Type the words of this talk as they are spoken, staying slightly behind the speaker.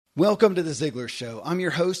Welcome to The Ziglar Show. I'm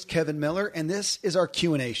your host, Kevin Miller, and this is our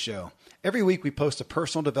Q&A show. Every week we post a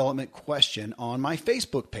personal development question on my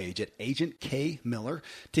Facebook page at Agent K Miller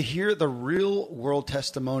to hear the real world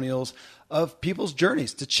testimonials of people's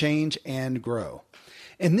journeys to change and grow.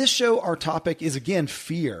 In this show, our topic is again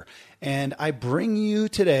fear. And I bring you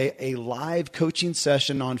today a live coaching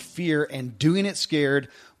session on fear and doing it scared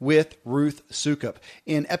with Ruth Soukup.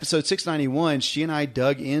 In episode 691, she and I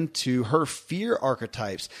dug into her fear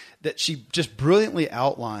archetypes that she just brilliantly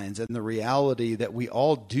outlines, and the reality that we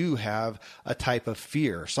all do have a type of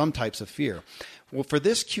fear, some types of fear. Well, for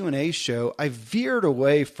this Q&A show, I veered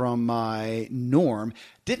away from my norm,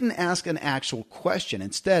 didn't ask an actual question.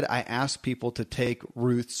 Instead, I asked people to take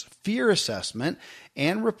Ruth's fear assessment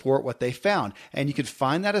and report what they found. And you can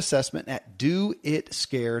find that assessment at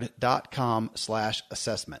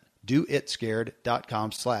doitscared.com/assessment.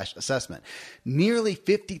 doitscared.com/assessment. Nearly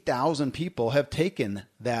 50,000 people have taken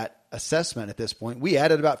that assessment at this point. We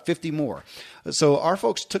added about 50 more. So our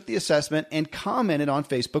folks took the assessment and commented on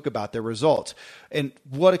Facebook about their results. And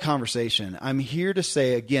what a conversation. I'm here to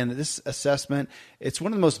say again, this assessment, it's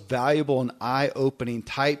one of the most valuable and eye-opening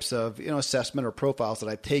types of assessment or profiles that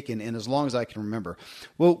I've taken in as long as I can remember.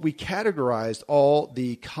 Well, we categorized all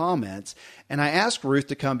the comments, and I asked Ruth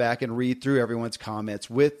to come back and read through everyone's comments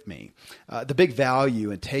with me. The big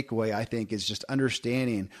value and takeaway, I think, is just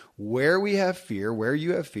understanding where we have fear, where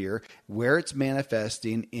you have fear, where it's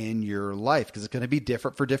manifesting in your life, because it's going to be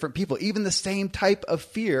different for different people. Even the same type of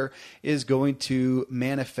fear is going to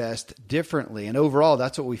manifest differently. And overall,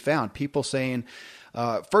 that's what we found. People saying,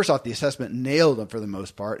 first off, the assessment nailed them for the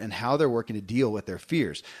most part and how they're working to deal with their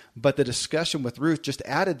fears. But the discussion with Ruth just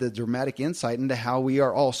added the dramatic insight into how we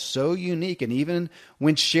are all so unique. And even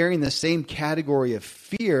when sharing the same category of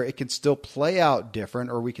fear, it can still play out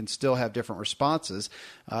different, or we can still have different responses.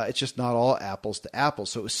 It's just not all apples to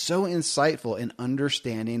apples. So it was so insightful in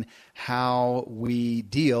understanding how we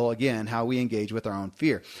deal, again, how we engage with our own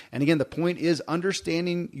fear. And again, the point is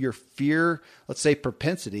understanding your fear, let's say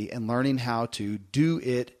propensity, and learning how to do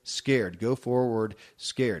it scared. Go forward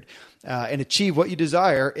scared. And achieve what you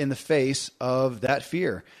desire in the face of that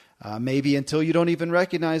fear, maybe until you don't even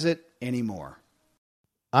recognize it anymore.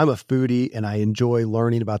 I'm a foodie, and I enjoy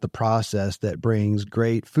learning about the process that brings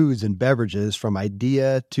great foods and beverages from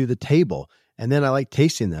idea to the table. And then I like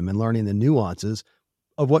tasting them and learning the nuances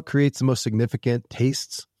of what creates the most significant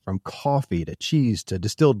tastes, from coffee to cheese to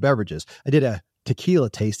distilled beverages. I did a tequila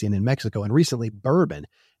tasting in Mexico, and recently bourbon.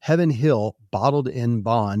 Heaven Hill bottled in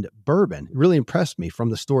bond bourbon really impressed me from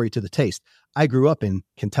the story to the taste. I grew up in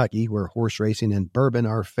Kentucky, where horse racing and bourbon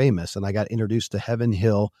are famous, and I got introduced to Heaven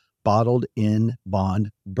Hill bottled in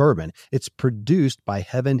bond bourbon. It's produced by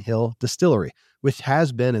Heaven Hill Distillery, which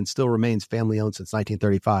has been and still remains family-owned since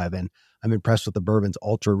 1935. And I'm impressed with the bourbon's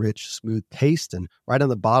ultra-rich, smooth taste. And right on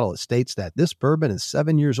the bottle, it states that this bourbon is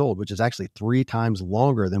 7 years old, which is actually 3 times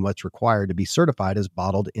longer than what's required to be certified as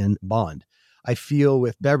bottled in bond. I feel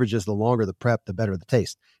with beverages, the longer the prep, the better the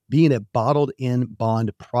taste. Being a bottled in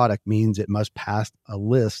bond product means it must pass a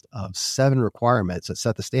list of 7 requirements that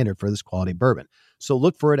set the standard for this quality bourbon. So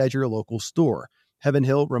look for it at your local store. Heaven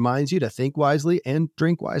Hill reminds you to think wisely and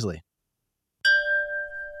drink wisely.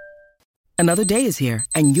 Another day is here,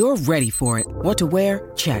 and you're ready for it. What to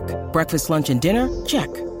wear? Check. Breakfast, lunch, and dinner?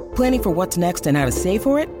 Check. Planning for what's next and how to save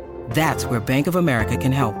for it? That's where Bank of America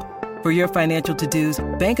can help. For your financial to-dos,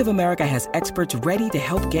 Bank of America has experts ready to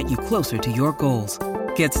help get you closer to your goals.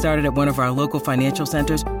 Get started at one of our local financial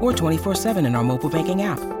centers or 24/7 in our mobile banking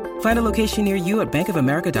app. Find a location near you at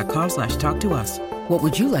bankofamerica.com/talktous. What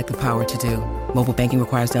would you like the power to do? Mobile banking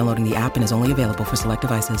requires downloading the app and is only available for select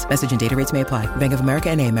devices. Message and data rates may apply. Bank of America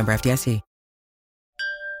N.A., member FDIC.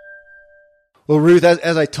 Well, Ruth,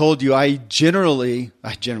 as I told you, I generally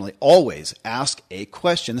always ask a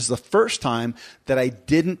question. This is the first time that I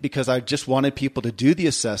didn't, because I just wanted people to do the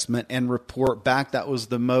assessment and report back. That was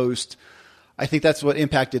the most, I think that's what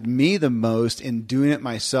impacted me the most in doing it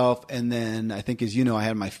myself. And then I think, as you know, I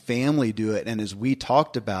had my family do it. And as we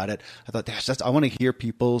talked about it, I thought, I want to hear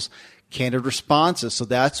people's candid responses. So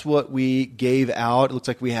that's what we gave out. It looks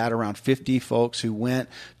like we had around 50 folks who went,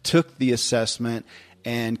 took the assessment,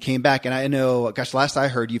 and came back. And I know, gosh, last I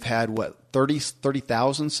heard, you've had what,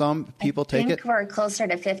 30,000 some people take it? I think we're closer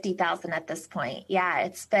to 50,000 at this point. Yeah,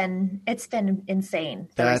 it's been insane,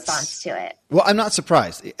 the response to it. Well, I'm not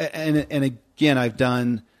surprised. And again, I've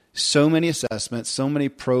done so many assessments, so many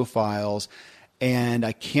profiles, and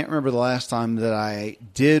I can't remember the last time that I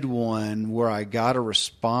did one where I got a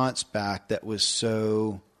response back that was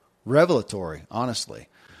so revelatory, honestly.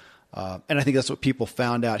 And I think that's what people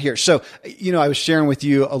found out here. So, I was sharing with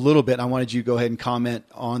you a little bit, and I wanted you to go ahead and comment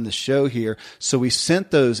on the show here. So we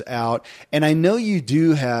sent those out, and I know you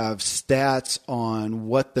do have stats on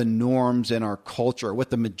what the norms in our culture, what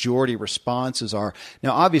the majority responses are.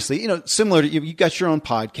 Now, obviously, similar to you got your own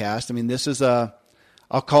podcast. I mean, this is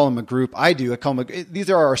I'll call them a group. I call them, these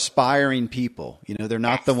are our aspiring people. They're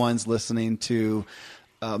not the ones listening to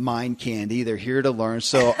mind candy. They're here to learn.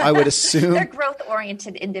 So I would assume they're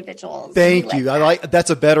growth-oriented individuals. Thank you. That's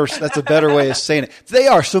a better way of saying it. They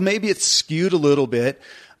are. So maybe it's skewed a little bit,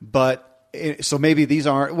 but so maybe these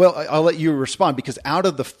aren't. Well, I'll let you respond, because out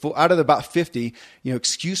of about 50,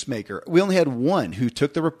 excuse maker, we only had one who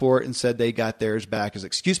took the report and said they got theirs back as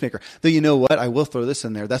excuse maker. Though, you know what? I will throw this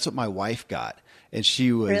in there. That's what my wife got. And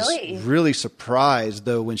she was really surprised,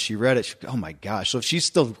 though, when she read it. She, oh, my gosh. So she's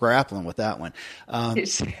still grappling with that one.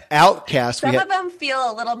 Outcast. Some of them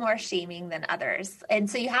feel a little more shaming than others. And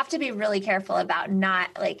so you have to be really careful about not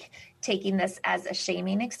taking this as a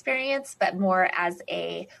shaming experience, but more as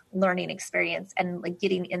a learning experience and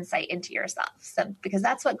getting insight into yourself. So, because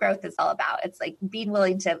that's what growth is all about. It's being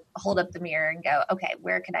willing to hold up the mirror and go, okay,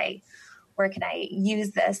 where can I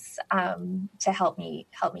use this to help me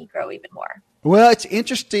grow even more? Well, it's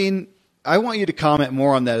interesting. I want you to comment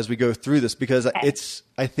more on that as we go through this, because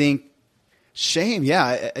I think shame.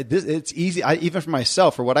 Yeah, it's easy. Even for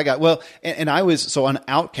myself, for what I got. Well, and I was, so on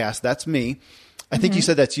Outcast, that's me. I think you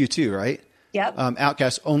said that's you too, right? Yep.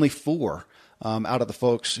 Outcast, only 4 out of the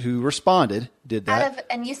folks who responded did that.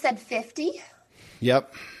 And you said 50?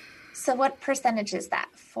 Yep. So what percentage is that?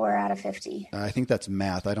 4 out of 50? I think that's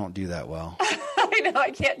math. I don't do that well. I know.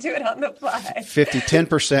 I can't do it on the fly.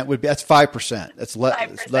 10% would be, that's 5%. That's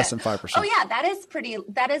 5%. Less than 5%. Oh yeah.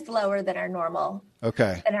 That is lower than our normal.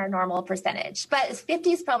 Okay. Than our normal percentage. But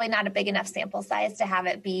 50 is probably not a big enough sample size to have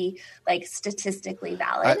it be statistically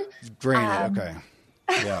valid. Granted. Okay.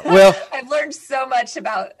 Yeah. Well, I've learned so much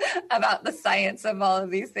about the science of all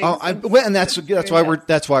of these things. And that's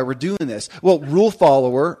why we're doing this. Well, rule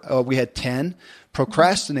follower, we had 10,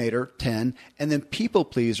 procrastinator 10, and then people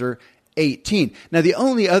pleaser 18. Now, the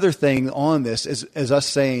only other thing on this is us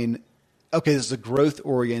saying, okay, this is a growth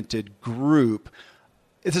oriented group.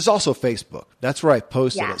 This is also Facebook. That's where I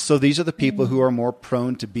posted it. So these are the people who are more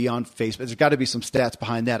prone to be on Facebook. There's got to be some stats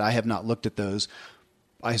behind that. I have not looked at those.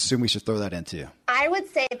 I assume we should throw that in too. I would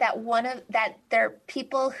say that there are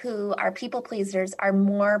people who are people pleasers are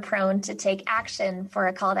more prone to take action for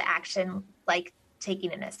a call to action, like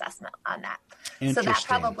taking an assessment on that. So that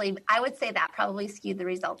I would say that probably skewed the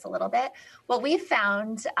results a little bit. What we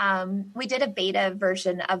found, we did a beta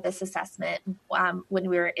version of this assessment when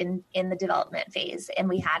we were in the development phase, and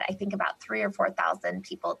we had, I think, about 3,000 or 4,000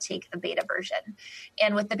 people take the beta version.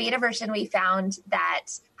 And with the beta version, we found that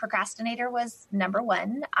procrastinator was number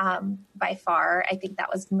 1 by far. I think that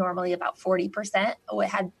was normally about 40%. We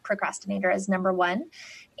had procrastinator as number 1.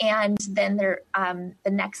 And then the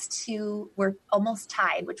next 2 were almost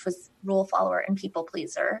tied, which was rule follower and people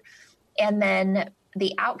pleaser. And then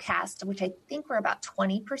the outcast, which I think were about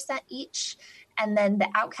 20% each. And then the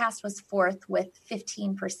outcast was 4th with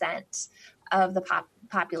 15% of the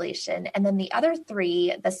population. And then the other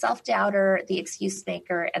 3, the self-doubter, the excuse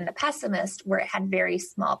maker, and the pessimist, had very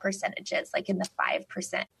small percentages, like in the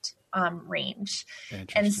 5% range.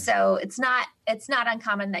 And so it's not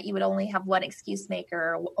uncommon that you would only have one excuse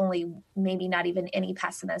maker, only maybe not even any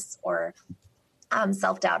pessimists or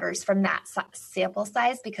self-doubters from that sample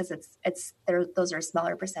size, because those are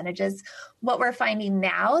smaller percentages. What we're finding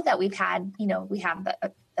now that we've had, we have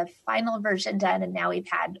the final version done, and now we've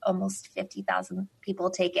had almost 50,000 people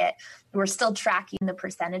take it. We're still tracking the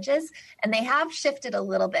percentages, and they have shifted a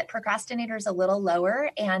little bit. Procrastinators a little lower,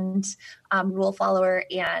 and rule follower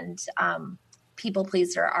and people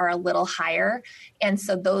pleaser are a little higher. And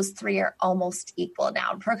so those 3 are almost equal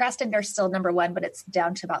now. Procrastinator is still number 1, but it's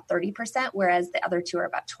down to about 30%, whereas the other 2 are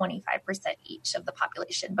about 25% each of the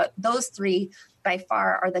population. But those 3 by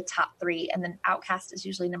far are the top 3. And then outcast is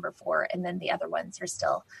usually number 4. And then the other ones are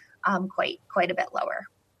still quite a bit lower.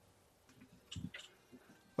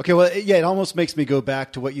 Okay, well, yeah, it almost makes me go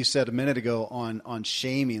back to what you said a minute ago on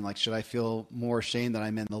shaming. Like, should I feel more ashamed that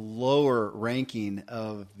I'm in the lower ranking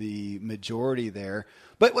of the majority there?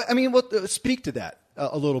 But, I mean, we'll speak to that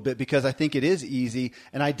a little bit, because I think it is easy.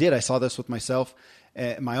 And I saw this with myself,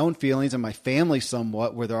 my own feelings and my family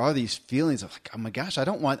somewhat, where there are these feelings of like, oh my gosh,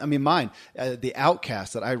 mine, the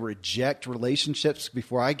outcast, that I reject relationships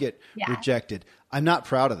before I get rejected. I'm not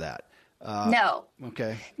proud of that. No.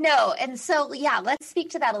 Okay. No. And so, let's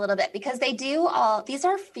speak to that a little bit, because these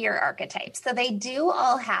are fear archetypes. So they do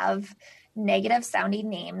all have negative sounding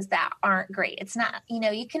names that aren't great. It's not,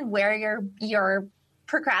 you can wear your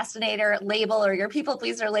procrastinator label or your people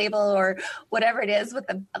pleaser label or whatever it is with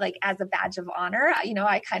as a badge of honor.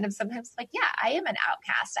 I kind of sometimes I am an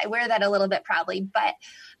outcast. I wear that a little bit proudly, but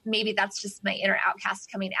maybe that's just my inner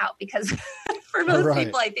outcast coming out, because for most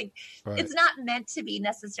people, I think it's not meant to be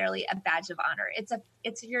necessarily a badge of honor.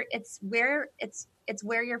 It's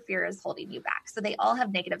where your fear is holding you back. So they all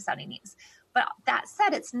have negative sounding names. But that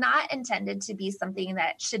said, it's not intended to be something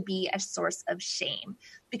that should be a source of shame,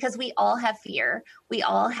 because we all have fear. We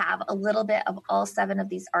all have a little bit of all 7 of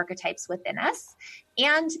these archetypes within us.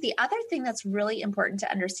 And the other thing that's really important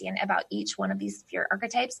to understand about each one of these fear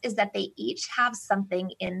archetypes is that they each have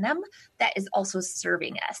something in them that is also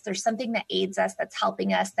serving us. There's something that aids us, that's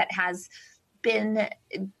helping us, that has been,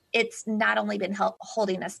 it's not only been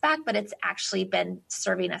holding us back, but it's actually been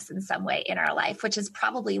serving us in some way in our life, which is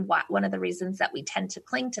probably one of the reasons that we tend to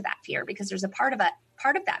cling to that fear, because there's a part of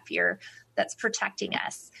that fear that's protecting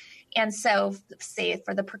us. And so, say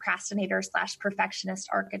for the procrastinator / perfectionist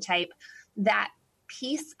archetype, that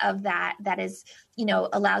piece of that is,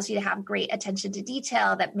 allows you to have great attention to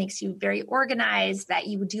detail, that makes you very organized, that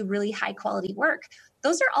you would do really high quality work.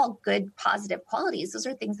 Those are all good, positive qualities. Those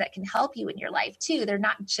are things that can help you in your life too. They're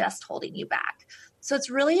not just holding you back. So it's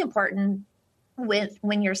really important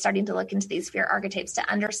when you're starting to look into these fear archetypes to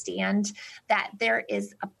understand that there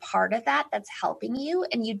is a part of that that's helping you,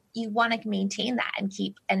 and you want to maintain that and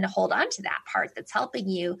keep and hold on to that part that's helping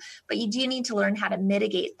you. But you do need to learn how to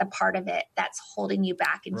mitigate the part of it that's holding you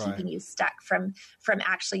back and keeping you stuck from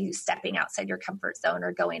actually stepping outside your comfort zone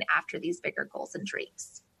or going after these bigger goals and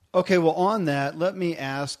dreams. Okay, well, on that, let me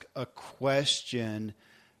ask a question,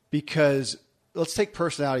 because let's take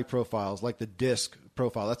personality profiles, like the DISC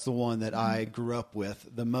profile. That's the one that I grew up with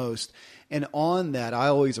the most. And on that, I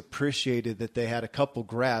always appreciated that they had a couple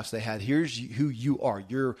graphs. They had, here's who you are,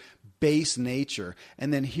 your base nature,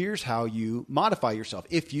 and then here's how you modify yourself,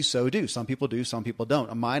 if you so do. Some people do, some people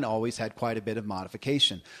don't. Mine always had quite a bit of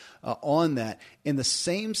modification on that. In the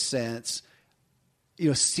same sense,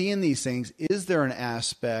 seeing these things, is there an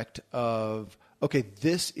aspect of, okay,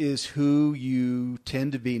 this is who you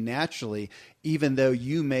tend to be naturally, even though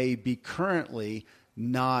you may be currently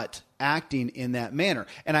not acting in that manner?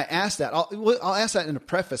 And I asked that, I'll ask that in a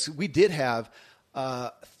preface. We did have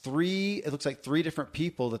it looks like 3 different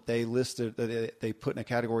people that they listed, that they put in a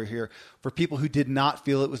category here for people who did not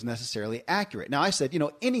feel it was necessarily accurate. Now I said,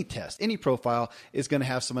 any test, any profile is going to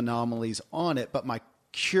have some anomalies on it, but my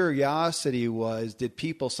curiosity was, did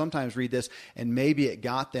people sometimes read this and maybe it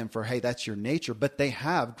got them for, hey, that's your nature, but they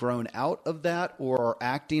have grown out of that or are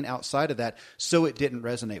acting outside of that, so it didn't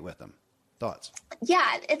resonate with them? Thoughts?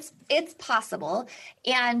 Yeah, it's possible.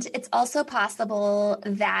 And it's also possible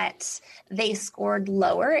that they scored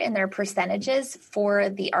lower in their percentages for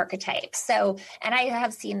the archetype. So, and I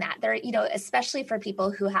have seen that there, especially for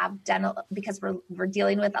people who have done, because we're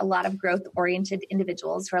dealing with a lot of growth oriented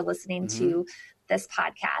individuals who are listening to this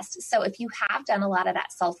podcast. So if you have done a lot of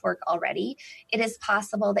that self-work already, it is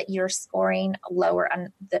possible that you're scoring lower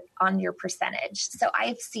on your percentage. So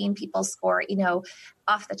I've seen people score,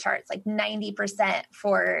 off the charts, like 90%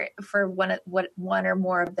 for one or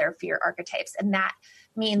more of their fear archetypes. And that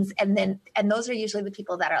means, and those are usually the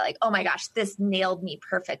people that are like, oh my gosh, this nailed me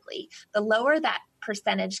perfectly. The lower that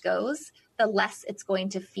percentage goes, the less it's going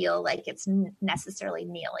to feel like it's necessarily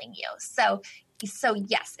nailing you. So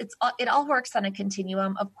yes, it all works on a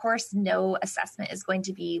continuum. Of course, no assessment is going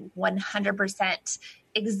to be 100%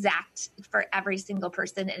 exact for every single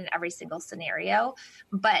person in every single scenario,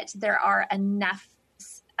 but there are enough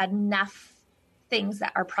things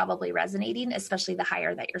that are probably resonating, especially the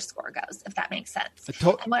higher that your score goes, if that makes sense.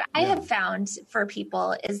 And what I have found for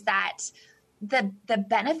people is that the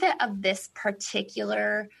benefit of this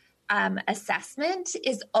particular assessment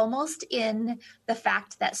is almost in the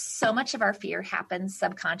fact that so much of our fear happens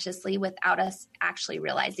subconsciously without us actually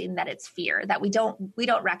realizing that it's fear, that we don't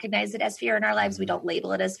recognize it as fear in our lives. We don't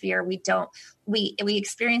label it as fear. We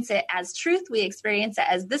experience it as truth. We experience it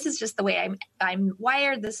as, this is just the way I'm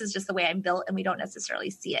wired. This is just the way I'm built, and we don't necessarily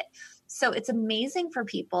see it. So it's amazing for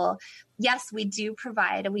people. Yes, we do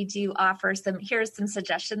offer here's some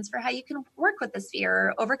suggestions for how you can work with this fear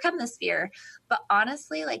or overcome this fear. But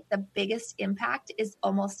honestly, like, the biggest impact is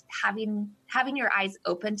almost having your eyes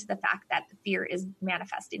open to the fact that the fear is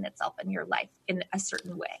manifesting itself in your life in a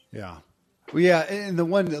certain way. Yeah. Well, yeah, and the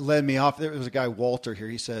one that led me off, there was a guy, Walter, here.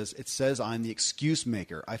 He says, it says, I'm the excuse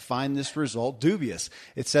maker. I find this result dubious.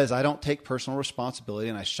 It says, I don't take personal responsibility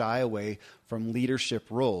and I shy away from leadership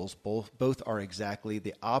roles. Both are exactly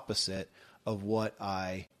the opposite of what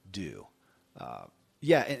I do.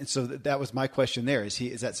 Yeah. And so that was my question there.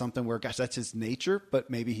 Is that something where, gosh, that's his nature, but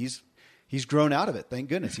maybe he's grown out of it. Thank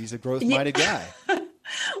goodness. He's a growth minded guy.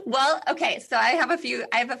 Well, okay. So I have a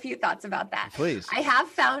few thoughts about that. Please. I have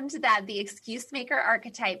found that the excuse maker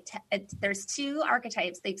archetype, there's two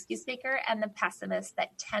archetypes, the excuse maker and the pessimist,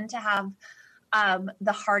 that tend to have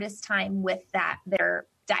the hardest time with their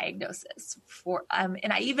diagnosis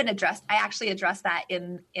and I actually address that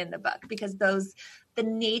in the book, because the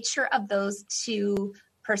nature of those two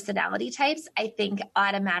personality types, I think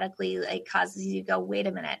automatically like causes you to go, wait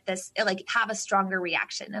a minute, this like have a stronger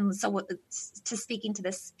reaction. And so to speaking to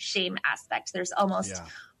this shame aspect, there's almost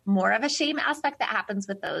more of a shame aspect that happens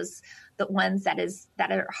with the ones that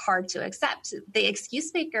are hard to accept. The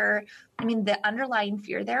excuse maker, I mean, the underlying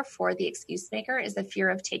fear there for the excuse maker is the fear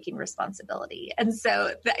of taking responsibility. And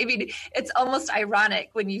so, I mean, it's almost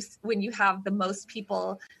ironic when you have the most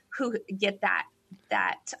people who get that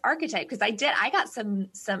archetype, because I got some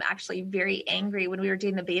actually very angry when we were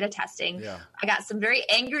doing the beta testing. Yeah. I got some very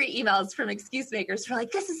angry emails from excuse makers who were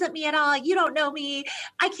like, this isn't me at all. You don't know me.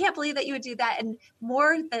 I can't believe that you would do that. And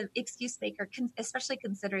more the excuse maker, especially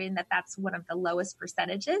considering that that's one of the lowest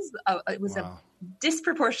percentages. It was a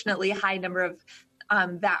disproportionately high number of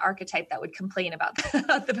that archetype that would complain about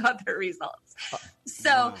their results.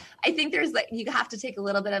 So I think you have to take a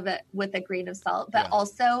little bit of it with a grain of salt, but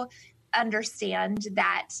also understand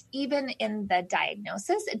that even in the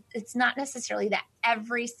diagnosis, it's not necessarily that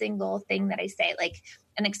every single thing that I say, like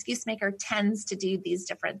an excuse maker tends to do these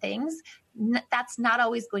different things. That's not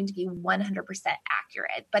always going to be 100%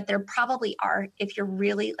 accurate, but there probably are, if you're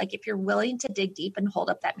willing to dig deep and hold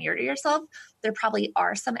up that mirror to yourself, there probably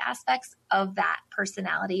are some aspects of that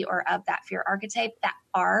personality or of that fear archetype that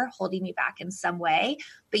are holding you back in some way,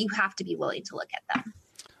 but you have to be willing to look at them.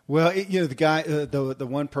 Well, the guy, the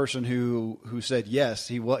one person who said yes,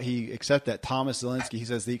 he accepted that, Thomas Zielinski. He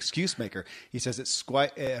says the excuse maker. He says it's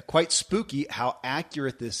quite spooky how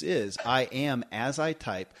accurate this is. I am, as I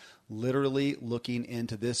type, literally looking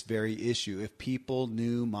into this very issue. If people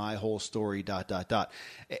knew my whole story, ...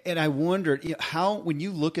 And I wondered, how, when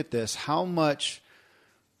you look at this, how much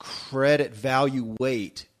credit, value,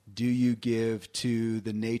 weight do you give to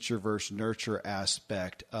the nature versus nurture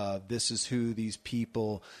aspect of this is who these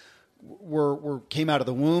people came out of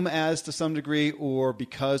the womb as to some degree, or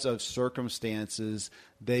because of circumstances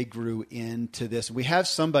they grew into this? We have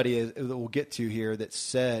somebody that we'll get to here that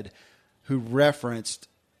said, who referenced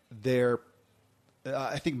their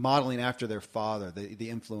I think modeling after their father,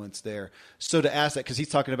 the influence there. So to ask that, because he's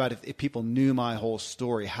talking about if people knew my whole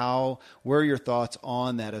story, where are your thoughts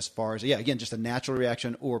on that as far as, again, just a natural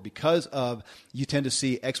reaction, or because of you tend to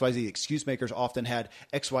see XYZ, excuse makers often had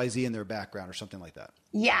XYZ in their background or something like that?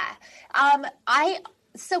 Yeah.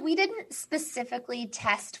 So we didn't specifically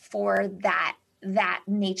test for that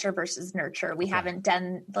nature versus nurture. We haven't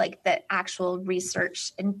done like the actual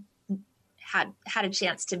research and had a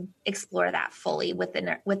chance to explore that fully within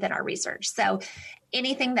our research. So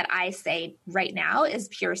anything that I say right now is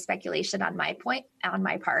pure speculation on my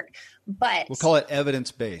part, but we'll call it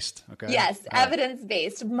evidence-based. Okay. Yes.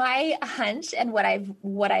 Evidence-based. My hunch and what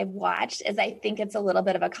I've watched is I think it's a little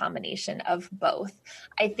bit of a combination of both.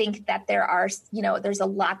 I think that there's a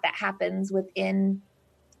lot that happens within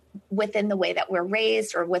the way that we're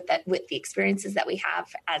raised, or with the experiences that we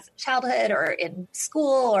have as childhood or in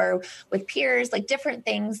school or with peers. Like different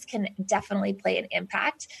things can definitely play an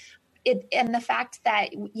impact. And the fact that,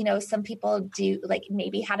 some people do, like,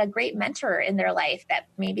 maybe had a great mentor in their life that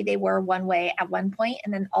maybe they were one way at one point,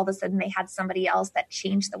 and then all of a sudden they had somebody else that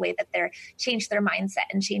changed their mindset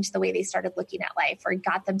and changed the way they started looking at life, or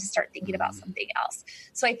got them to start thinking about something else.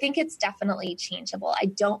 So I think it's definitely changeable. I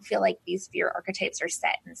don't feel like these fear archetypes are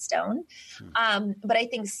set in stone. But I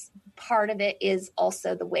think part of it is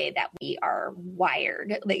also the way that we are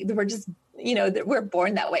wired. Like we're just, we're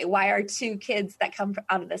born that way. Why are two kids that come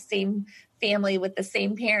out of the same family with the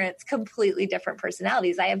same parents completely different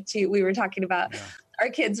personalities? I have two. We were talking about our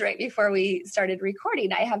kids right before we started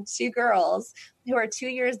recording. I have two girls who are 2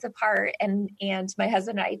 years apart, and my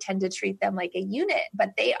husband and I tend to treat them like a unit,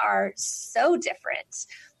 but they are so different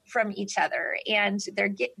from each other, and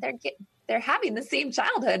they're having the same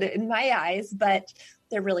childhood in my eyes, but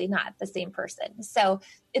they're really not the same person. So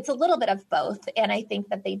it's a little bit of both. And I think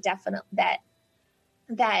that they definitely,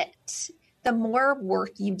 that the more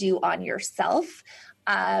work you do on yourself,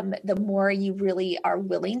 the more you really are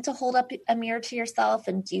willing to hold up a mirror to yourself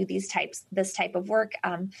and do this type of work,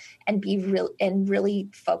 and be real and really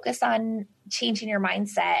focus on changing your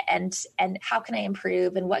mindset and how can I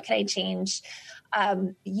improve and what can I change?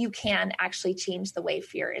 you can actually change the way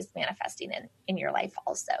fear is manifesting in your life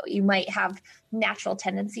also. You might have natural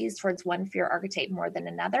tendencies towards one fear archetype more than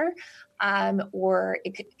another, or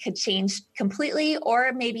it could change completely,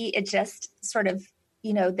 or maybe it just sort of,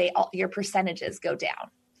 your percentages go down.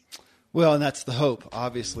 Well, and that's the hope,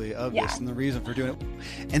 obviously, of this and the reason for doing it.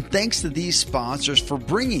 And thanks to these sponsors for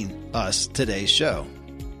bringing us today's show.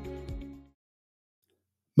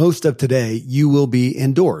 Most of today, you will be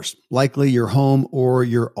indoors, likely your home or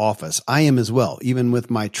your office. I am as well. Even with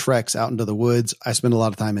my treks out into the woods, I spend a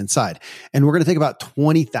lot of time inside. And we're going to take about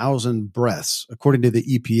 20,000 breaths. According to the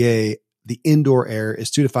EPA, the indoor air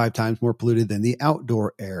is 2 to 5 times more polluted than the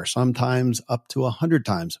outdoor air, sometimes up to 100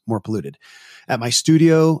 times more polluted. At my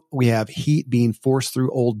studio, we have heat being forced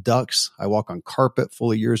through old ducts. I walk on carpet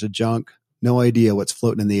full of years of junk. No idea what's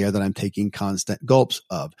floating in the air that I'm taking constant gulps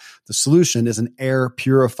of. The solution is an air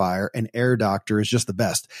purifier, and Air Doctor is just the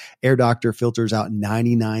best. Air Doctor filters out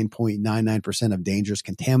 99.99% of dangerous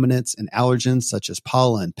contaminants and allergens such as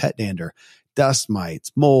pollen, pet dander, dust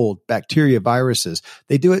mites, mold, bacteria, viruses.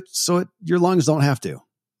 They do it so your lungs don't have to.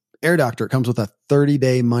 Air Doctor comes with a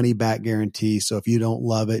 30-day money-back guarantee. So if you don't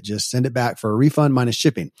love it, just send it back for a refund minus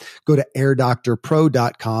shipping. Go to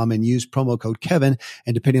airdoctorpro.com and use promo code Kevin.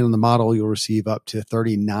 And depending on the model, you'll receive up to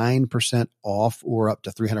 39% off or up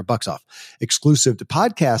to $300 off. Exclusive to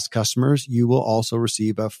podcast customers, you will also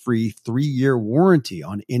receive a free 3-year warranty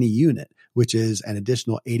on any unit, which is an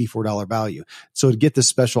additional $84 value. So to get this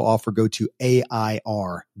special offer, go to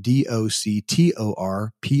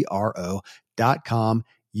airdoctorpro.com.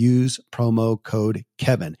 Use promo code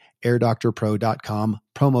Kevin. airdoctorpro.com,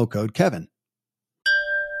 promo code Kevin.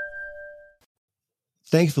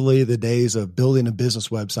 Thankfully, the days of building a business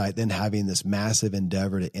website, then having this massive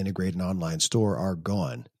endeavor to integrate an online store are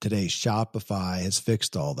gone. Today, Shopify has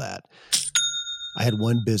fixed all that. I had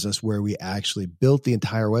one business where we actually built the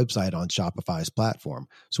entire website on Shopify's platform.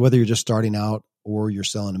 So whether you're just starting out or you're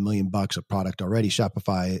selling $1 million of product already,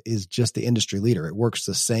 Shopify is just the industry leader. It works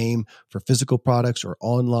the same for physical products or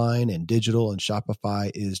online and digital, and Shopify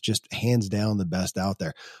is just hands down the best out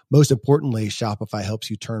there. Most importantly, Shopify helps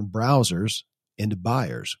you turn browsers into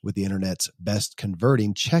buyers with the internet's best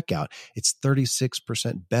converting checkout. It's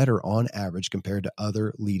 36% better on average compared to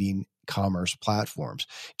other leading commerce platforms.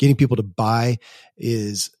 Getting people to buy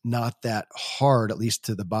is not that hard, at least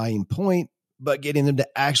to the buying point, but getting them to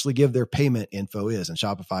actually give their payment info is, and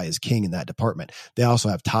Shopify is king in that department. They also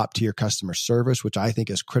have top tier customer service, which I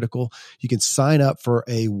think is critical. You can sign up for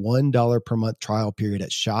a $1 per month trial period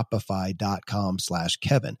at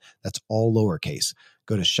shopify.com/Kevin. That's all lowercase.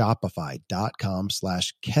 Go to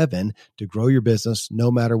shopify.com/Kevin to grow your business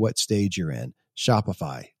no matter what stage you're in.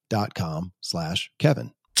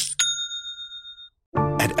 Shopify.com/Kevin.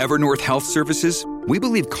 At Evernorth Health Services, we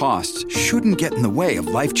believe costs shouldn't get in the way of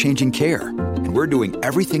life-changing care, and we're doing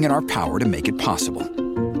everything in our power to make it possible.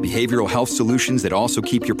 Behavioral health solutions that also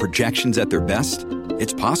keep your projections at their best?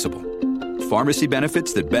 It's possible. Pharmacy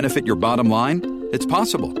benefits that benefit your bottom line? It's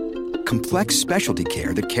possible. Complex specialty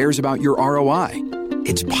care that cares about your ROI?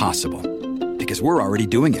 It's possible. Because we're already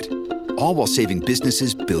doing it. All while saving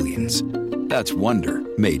businesses billions. That's Wonder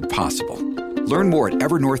made possible. Learn more at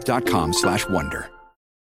evernorth.com/wonder.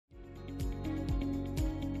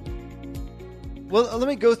 Well, let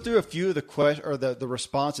me go through a few of the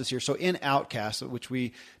responses here. So in Outcast, which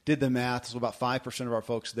we did the math, so about 5% of our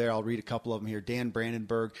folks there. I'll read a couple of them here. Dan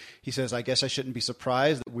Brandenburg, he says, I guess I shouldn't be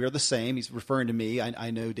surprised that we're the same. He's referring to me.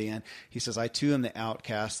 I know Dan. He says, I too am the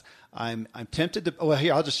outcast. I'm tempted to, well,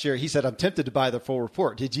 here, I'll just share. He said, I'm tempted to buy the full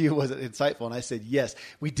report. Did you? Was it insightful? And I said, yes.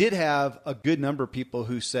 We did have a good number of people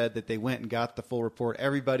who said that they went and got the full report.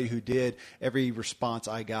 Everybody who did, every response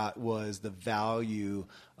I got was the value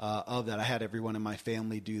of that. I had everyone in my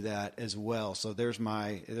family do that as well. So there's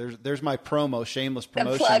my promo, shameless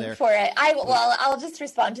promotion there. For it. I'll just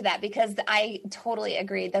respond to that because I totally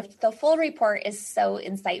agree. The full report is so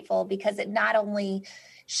insightful because it not only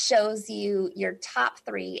shows you your top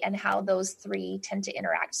 3 and how those 3 tend to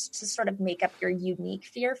interact to sort of make up your unique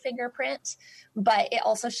fear fingerprint, but it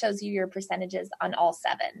also shows you your percentages on all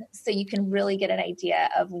 7. So you can really get an idea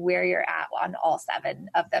of where you're at on all 7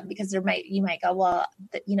 of them, because you might go, well,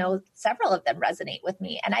 several of them resonate with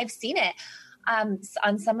me. And I've seen it. On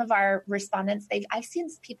some of our respondents, I've seen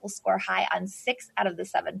people score high on 6 out of the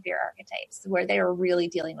 7 fear archetypes where they are really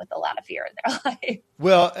dealing with a lot of fear in their life.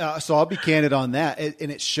 Well, so I'll be candid on that.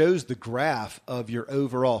 And it shows the graph of your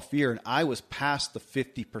overall fear. And I was past the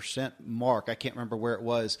 50% mark. I can't remember where it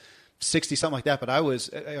was, 60, something like that. But I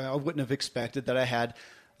wouldn't have expected that I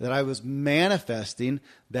was manifesting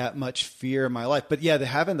that much fear in my life. But yeah,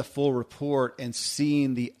 having the full report and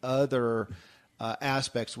seeing the other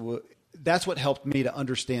aspects. That's what helped me to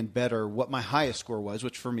understand better what my highest score was,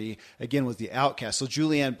 which for me, again, was the outcast. So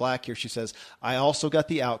Julianne Black here, she says, I also got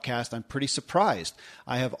the outcast. I'm pretty surprised.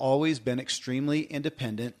 I have always been extremely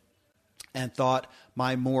independent and thought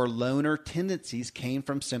my more loner tendencies came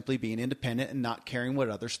from simply being independent and not caring what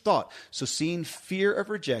others thought. So seeing fear of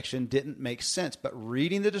rejection didn't make sense, but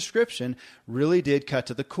reading the description really did cut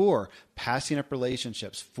to the core. Passing up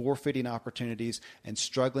relationships, forfeiting opportunities, and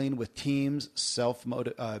struggling with teams,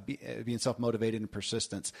 being self-motivated and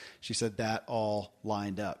persistence. She said that all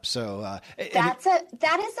lined up. So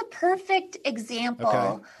that is a perfect example.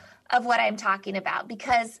 Okay. Of what I'm talking about,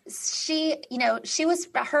 because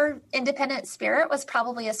her independent spirit was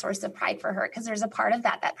probably a source of pride for her, because there's a part of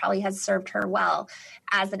that probably has served her well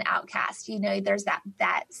as an outcast. There's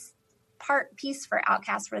that piece for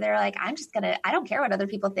outcasts where they're like, I don't care what other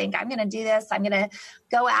people think. I'm going to do this. I'm going to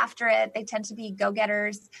go after it. They tend to be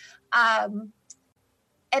go-getters. And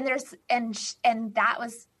that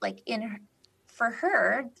was like for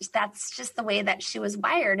her, that's just the way that she was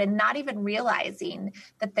wired, and not even realizing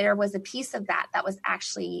that there was a piece of that was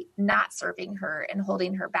actually not serving her and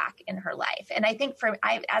holding her back in her life. And I think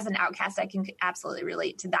as an outcast, I can absolutely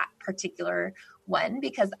relate to that particular one,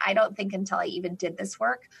 because I don't think until I even did this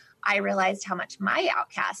work, I realized how much my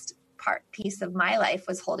outcast piece of my life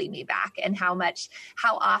was holding me back, and how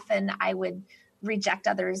often I would reject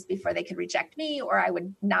others before they could reject me, or I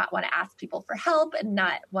would not want to ask people for help and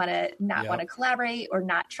not want to collaborate, or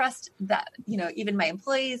not trust that, even my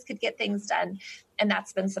employees could get things done. And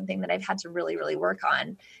that's been something that I've had to really, really work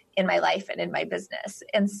on in my life and in my business.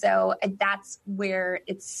 And so that's where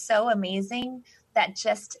it's so amazing that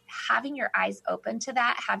just having your eyes open to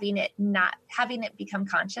that, having it become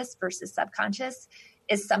conscious versus subconscious,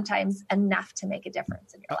 is sometimes enough to make a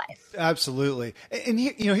difference in your life. Absolutely. And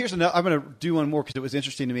here's another, I'm going to do one more because it was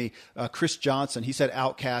interesting to me. Chris Johnson, he said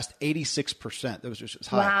outcast 86%. That was just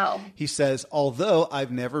high. Wow. He says, although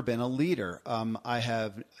I've never been a leader, I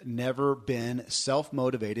have never been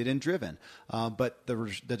self-motivated and driven. But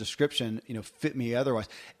the description, fit me otherwise.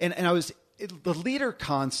 And the leader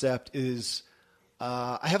concept is,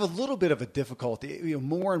 I have a little bit of a difficulty.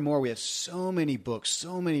 More and more, we have so many books,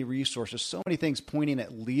 so many resources, so many things pointing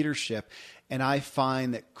at leadership. And I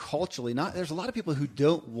find that culturally, there's a lot of people who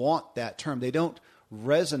don't want that term. They don't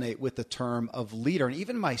resonate with the term of leader. And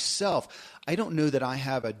even myself, I don't know that I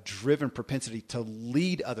have a driven propensity to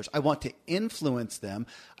lead others. I want to influence them.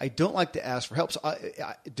 I don't like to ask for help. So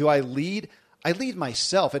do I lead? I lead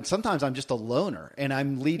myself, and sometimes I'm just a loner, and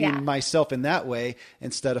I'm leading myself in that way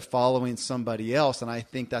instead of following somebody else. And I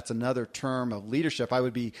think that's another term of leadership. I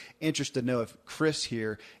would be interested to know if Chris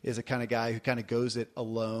here is a kind of guy who kind of goes it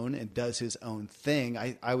alone and does his own thing.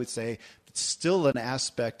 I would say it's still an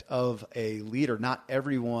aspect of a leader. Not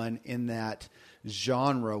everyone in that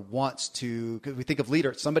genre wants to, because we think of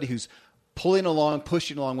leader, it's somebody who's pulling along,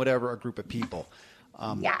 pushing along, whatever, a group of people.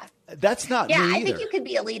 That's not me either. I think you could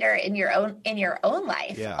be a leader in your own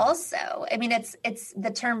life also. I mean, it's the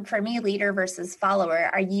term for me, leader versus follower.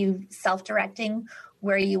 Are you self-directing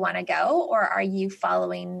where you want to go, or are you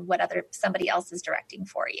following what somebody else is directing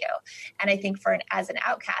for you? And I think as an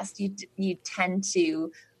outcast, you tend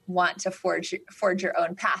to want to forge your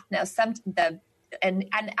own path. Now, and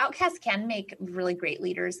outcasts can make really great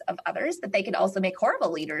leaders of others, but they can also make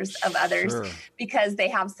horrible leaders of others because they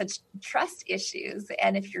have such trust issues.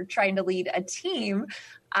 And if you're trying to lead a team,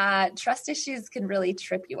 trust issues can really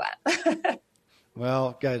trip you up.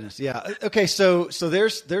 Well, goodness. Yeah. Okay. So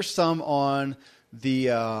there's some on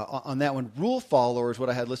on that one. Rule followers, what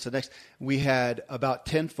I had listed next, we had about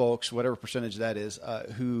 10 folks, whatever percentage that is,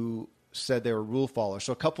 who said they were rule followers.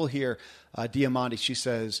 So a couple here, Diamante, she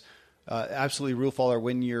says, absolutely rule follower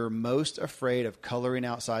when you're most afraid of coloring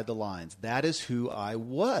outside the lines. That is who I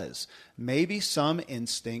was. Maybe some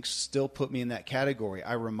instincts still put me in that category.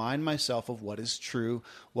 I remind myself of what is true,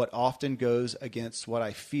 what often goes against what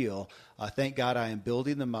I feel. Thank God I am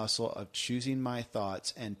building the muscle of choosing my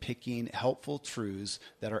thoughts and picking helpful truths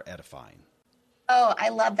that are edifying. Oh, I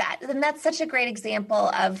love that. And that's such a great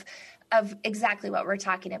example of exactly what we're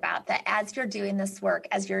talking about, that as you're doing this work,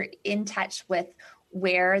 as you're in touch with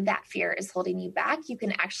where that fear is holding you back, you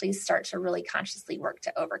can actually start to really consciously work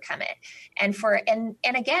to overcome it. And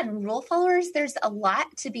again, rule followers, there's a lot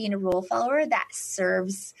to being a rule follower that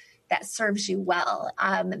serves you well.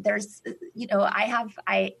 I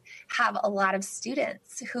have a lot of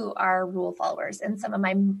students who are rule followers, and some of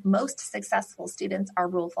my most successful students are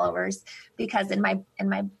rule followers, because in my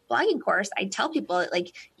blogging course, I tell people,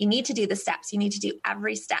 like, you need to do the steps, you need to do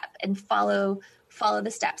every step and follow follow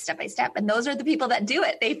the steps step by step. And those are the people that do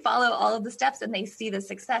it. They follow all of the steps and they see the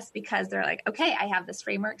success because they're like, okay, I have this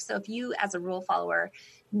framework. So if you as a rule follower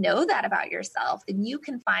know that about yourself, then you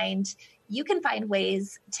can find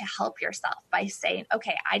ways to help yourself by saying,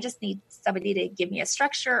 okay, I just need somebody to give me a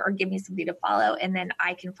structure or give me somebody to follow, and then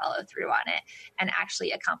I can follow through on it and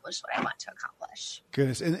actually accomplish what I want to accomplish.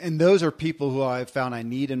 Goodness. And those are people who I've found I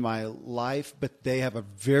need in my life, but they have a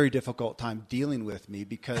very difficult time dealing with me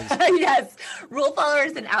because yes, rule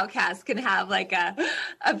followers and outcasts can have like a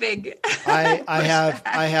big, I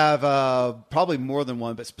have probably more than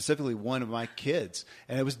one, but specifically one of my kids.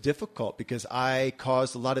 And it was difficult because I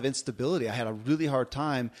caused a lot of instability. I had a really hard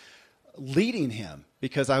time leading him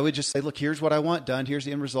because I would just say, look, here's what I want done. Here's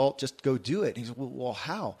the end result. Just go do it. And he's well,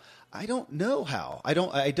 how? I don't know how. I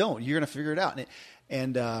don't. You're going to figure it out.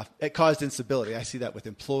 And it caused instability. I see that with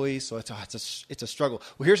employees. So it's a struggle.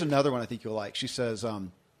 Well, here's another one I think you'll like. She says,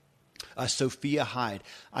 Sophia Hyde.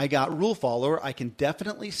 I got rule follower. I can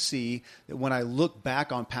definitely see that when I look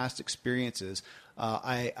back on past experiences,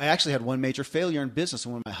 I actually had one major failure in business.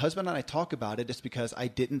 And when my husband and I talk about it, it's because I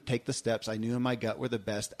didn't take the steps I knew in my gut were the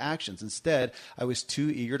best actions. Instead, I was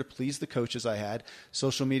too eager to please the coaches I had.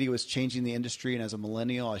 Social media was changing the industry, and as a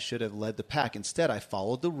millennial, I should have led the pack. Instead, I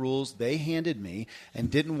followed the rules they handed me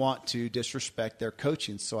and didn't want to disrespect their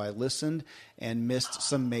coaching. So I listened and missed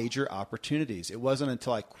some major opportunities. It wasn't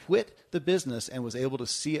until I quit the business and was able to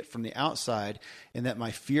see it from the outside, and that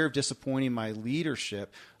my fear of disappointing my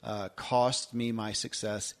leadership cost me my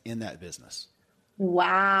success in that business.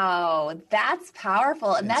 Wow, that's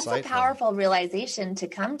powerful. And that's a powerful realization to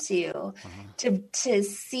come to, to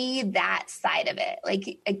see that side of it.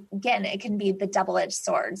 Like, again, it can be the double-edged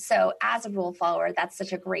sword. So as a rule follower, that's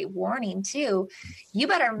such a great warning too. You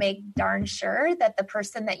better make darn sure that the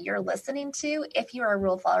person that you're listening to, if you're a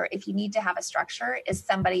rule follower, if you need to have a structure, is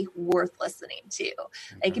somebody worth listening to.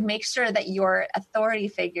 Like, make sure that your authority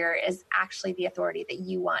figure is actually the authority that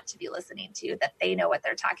you want to be listening to, that they know what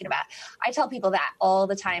they're talking about. I tell people that all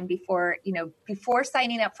the time before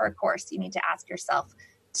signing up for a course. You need to ask yourself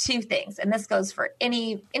two things. And this goes for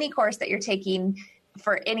any course that you're taking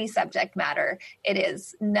for any subject matter. It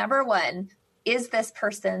is, number one, is this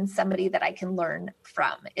person somebody that I can learn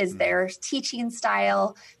from? Is their teaching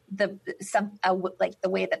style, like the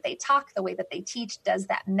way that they talk, the way that they teach, does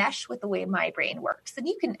that mesh with the way my brain works?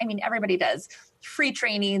 And everybody does free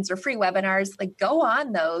trainings or free webinars, like go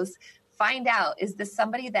on those. Find out, is this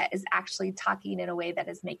somebody that is actually talking in a way that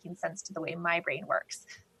is making sense to the way my brain works?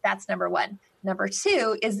 That's number one. Number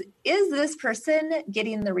two is this person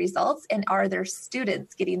getting the results, and are their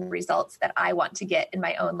students getting the results that I want to get in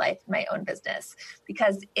my own life, my own business?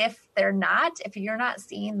 Because if you're not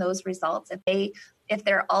seeing those results, if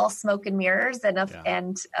they're all smoke and mirrors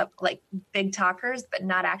and like big talkers, but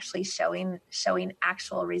not actually showing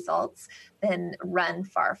actual results, then run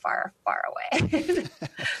far, far, far away.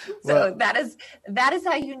 So that is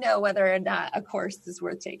how you know whether or not a course is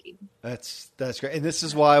worth taking. That's great. And this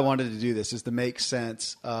is why I wanted to do this, is to make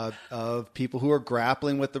sense of people who are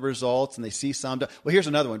grappling with the results and they see some. Well, here's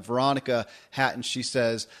another one. Veronica Hatton, she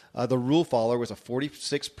says, the rule follower was a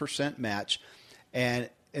 46% match. And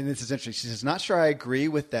this is interesting. She says, not sure I agree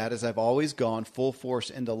with that, as I've always gone full force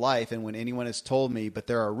into life. And when anyone has told me, but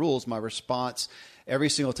there are rules, my response every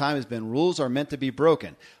single time has been, rules are meant to be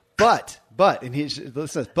broken. But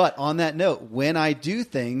on that note, when I do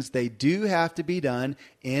things, they do have to be done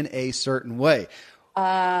in a certain way.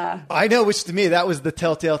 I know, which to me, that was the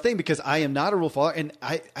telltale thing, because I am not a rule follower and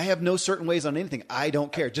I have no certain ways on anything. I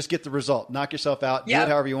don't care. Just get the result. Knock yourself out. Do it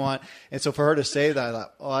however you want. And so for her to say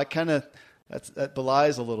that, I thought, that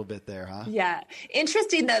belies a little bit there, huh? Yeah.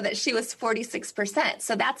 Interesting, though, that she was 46%.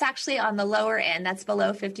 So that's actually on the lower end. That's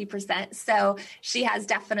below 50%. So she has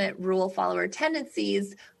definite rule follower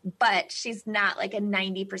tendencies, but she's not like a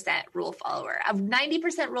 90% rule follower. A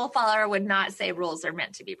 90% rule follower would not say rules are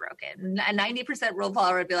meant to be broken. A 90% rule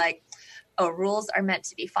follower would be like, oh, rules are meant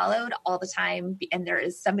to be followed all the time. And there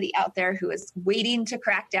is somebody out there who is waiting to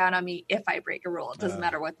crack down on me if I break a rule. It doesn't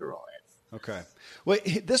matter what the rule is. Okay. Well,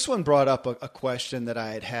 this one brought up a question that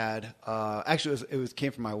I had. Actually, it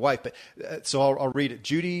came from my wife, but so I'll read it.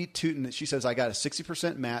 Judy Tootin, she says, I got a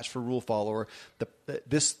 60% match for rule follower.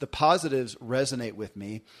 The positives resonate with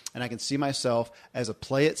me, and I can see myself as a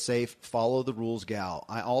play it safe, follow the rules gal.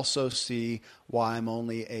 I also see why I'm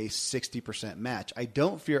only a 60% match. I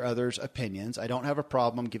don't fear others' opinions. I don't have a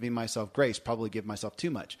problem giving myself grace, probably give myself too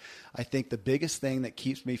much. I think the biggest thing that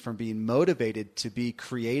keeps me from being motivated to be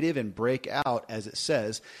creative and break out, as it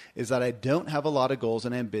says, is that I don't have a lot of goals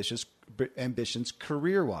and ambitions ambitions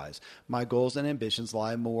career-wise. My goals and ambitions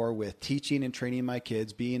lie more with teaching and training my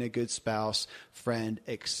kids, being a good spouse, friend,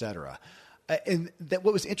 etc. And that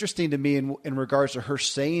what was interesting to me in regards to her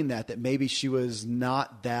saying that maybe she was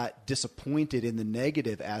not that disappointed in the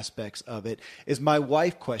negative aspects of it, is my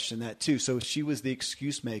wife questioned that too. So she was the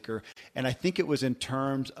excuse maker. And I think it was in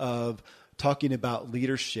terms of talking about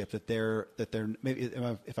leadership, that they're maybe,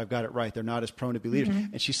 if I've got it right, they're not as prone to be leaders.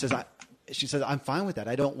 Mm-hmm. And she says, I'm fine with that.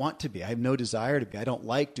 I don't want to be. I have no desire to be. I don't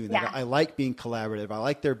like doing that. I like being collaborative. I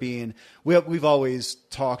like there being, we've always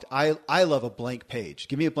talked, I love a blank page.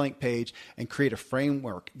 Give me a blank page and create a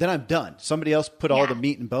framework. Then I'm done. Somebody else put all the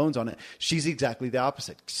meat and bones on it. She's exactly the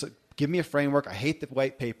opposite. So give me a framework. I hate the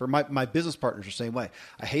white paper. My business partners are the same way.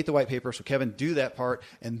 I hate the white paper. So Kevin, do that part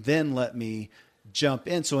and then let me jump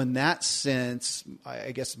in. So in that sense,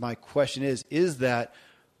 I guess my question is that,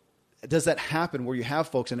 does that happen where you have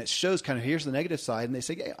folks and it shows kind of here's the negative side and they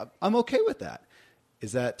say, yeah, I'm okay with that.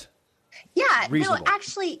 Is that reasonable? No,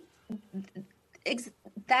 actually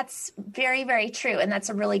that's very, very true. And that's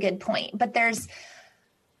a really good point. But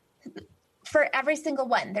for every single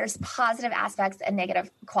one, there's positive aspects and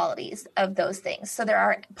negative qualities of those things. So there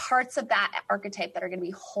are parts of that archetype that are going to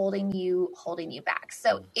be holding you back.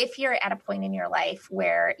 So if you're at a point in your life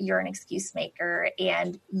where you're an excuse maker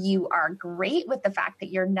and you are great with the fact that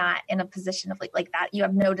you're not in a position of like that, you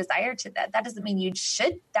have no desire to that doesn't mean you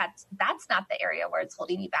should, that's not the area where it's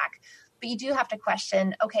holding you back. But you do have to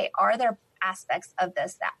question, okay, are there aspects of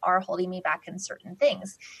this that are holding me back in certain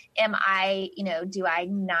things? Do I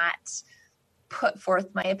not put forth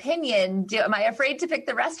my opinion? Am I afraid to pick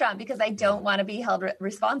the restaurant because I don't want to be held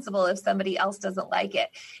responsible if somebody else doesn't like it?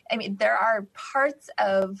 I mean, there are parts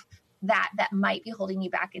of that might be holding you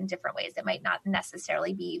back in different ways. It might not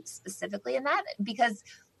necessarily be specifically in that, because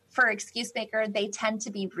for excuse maker, they tend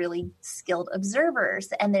to be really skilled observers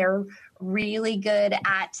and they're really good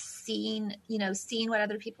at seeing what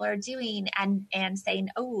other people are doing and saying,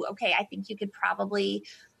 oh, okay, I think you could probably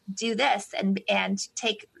do this and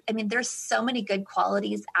take, there's so many good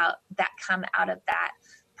qualities that come out of that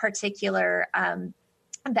particular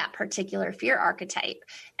fear archetype.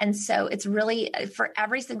 And so it's really, for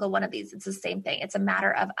every single one of these, it's the same thing. It's a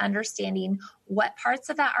matter of understanding what parts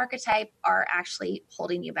of that archetype are actually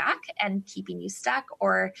holding you back and keeping you stuck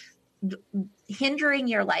or hindering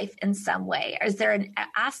your life in some way. Is there an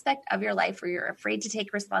aspect of your life where you're afraid to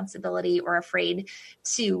take responsibility or afraid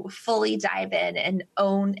to fully dive in and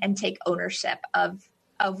own and take ownership of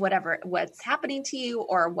what's happening to you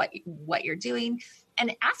or what you're doing?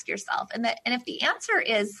 And ask yourself. And if the answer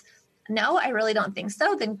is no, I really don't think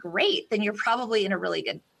so, then great. Then you're probably in a really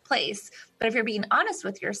good place. But if you're being honest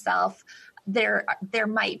with yourself, there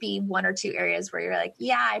might be one or two areas where you're like,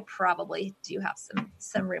 yeah, I probably do have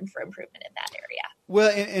some room for improvement in that area. Well,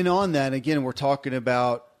 and on that, again, we're talking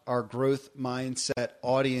about our growth mindset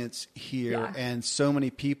audience here. And so many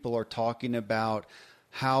people are talking about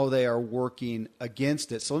how they are working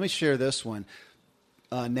against it. So let me share this one.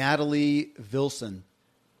 Natalie Vilson.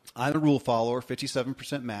 I'm a rule follower,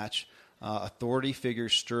 57% match. Authority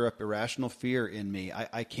figures stir up irrational fear in me.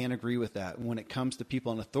 I can't agree with that. When it comes to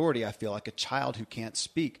people in authority, I feel like a child who can't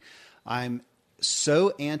speak. I'm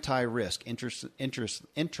so anti-risk.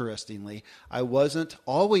 Interestingly, I wasn't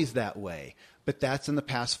always that way, but that's in the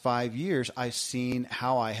past 5 years. I've seen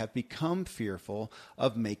how I have become fearful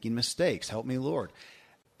of making mistakes. Help me, Lord.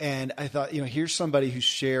 And I thought, here's somebody who's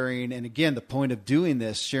sharing, and again, the point of doing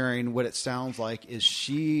this, sharing what it sounds like is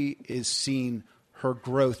she is seeing her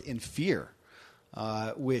growth in fear,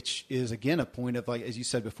 which is, again, a point of, like, as you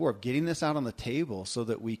said before, of getting this out on the table so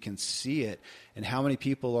that we can see it. And how many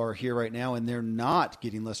people are here right now and they're not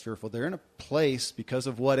getting less fearful. They're in a place because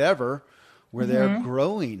of whatever where they're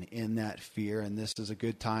growing in that fear. And this is a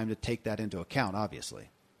good time to take that into account, obviously.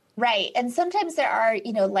 Right. And sometimes there are,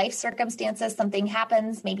 life circumstances, something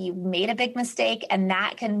happens, maybe you made a big mistake, and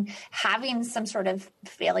that can, having some sort of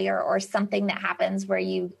failure or something that happens where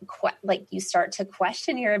you start to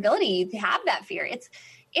question your ability to have that fear.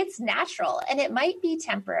 It's natural and it might be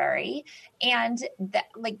temporary. And that,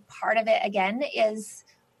 part of it again is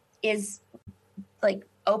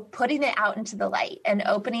putting it out into the light and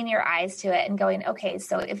opening your eyes to it and going, okay,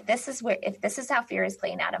 so if this is how fear is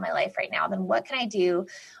playing out in my life right now, then what can I do?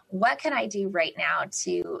 what can I do right now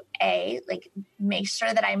to make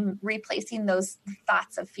sure that I'm replacing those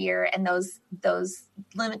thoughts of fear and those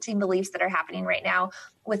limiting beliefs that are happening right now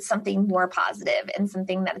with something more positive and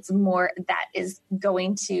something that is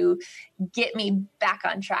going to get me back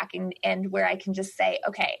on track and where I can just say,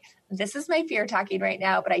 okay, this is my fear talking right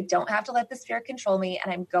now, but I don't have to let this fear control me,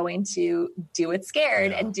 and I'm going to do it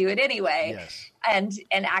scared and do it anyway. Yes. And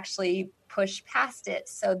actually push past it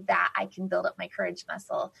so that I can build up my courage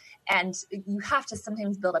muscle. And you have to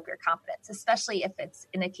sometimes build up your confidence, especially if it's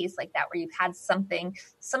in a case like that where you've had some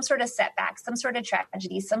sort of setback, some sort of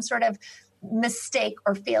tragedy, some sort of mistake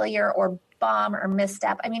or failure or bomb or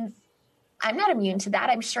misstep. I mean, I'm not immune to that.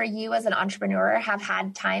 I'm sure you as an entrepreneur have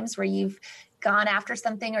had times where you've gone after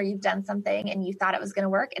something or you've done something and you thought it was going to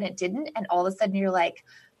work and it didn't. And all of a sudden you're like,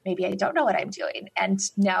 maybe I don't know what I'm doing. And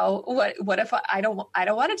now what if I don't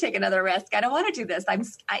want to take another risk? I don't want to do this.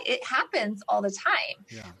 It happens all the time.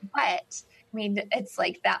 Yeah. But I mean, it's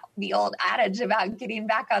like the old adage about getting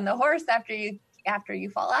back on the horse after you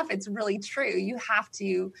fall off. It's really true. You have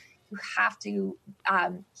to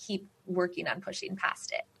keep working on pushing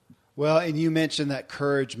past it. Well, and you mentioned that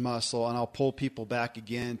courage muscle, and I'll pull people back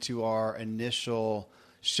again to our initial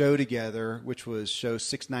show together, which was show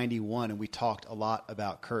 691, and we talked a lot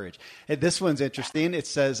about courage. And this one's interesting. It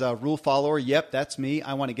says, rule follower, yep, that's me.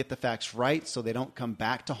 I want to get the facts right so they don't come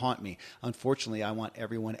back to haunt me. Unfortunately, I want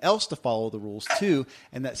everyone else to follow the rules too,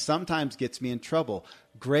 and that sometimes gets me in trouble.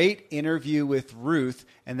 Great interview with Ruth,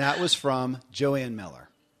 and that was from Joanne Miller.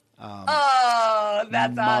 That's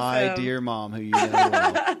awesome. My dear mom, who you know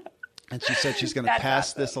well. And she said she's going to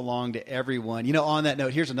pass this along to everyone. You know, on that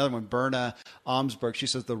note, here's another one. Berna Omsberg. She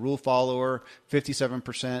says, the rule follower,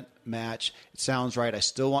 57% match. It sounds right. I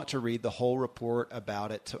still want to read the whole report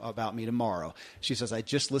about me tomorrow. She says, I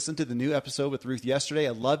just listened to the new episode with Ruth yesterday.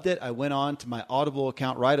 I loved it. I went on to my Audible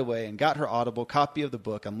account right away and got her Audible copy of the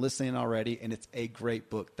book. I'm listening already, and it's a great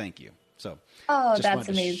book. Thank you. So, just that's wanted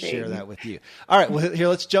to amazing. share that with you. All right. Well, here,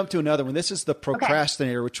 let's jump to another one. This is the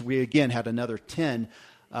procrastinator, which we, again, had another 10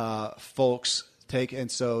 folks take.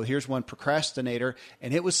 And so here's one, procrastinator,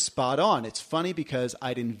 and it was spot on. It's funny because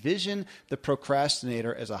I'd envision the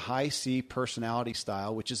procrastinator as a high C personality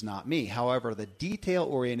style, which is not me. However, the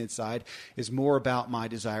detail-oriented side is more about my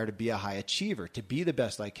desire to be a high achiever, to be the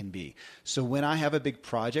best I can be. So when I have a big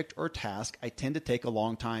project or task, I tend to take a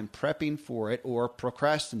long time prepping for it or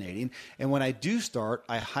procrastinating. And when I do start,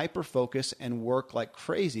 I hyper-focus and work like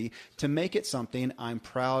crazy to make it something I'm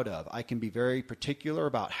proud of. I can be very particular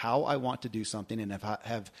about how I want to do something, and if I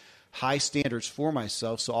have high standards for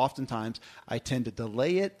myself, so oftentimes I tend to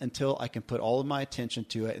delay it until I can put all of my attention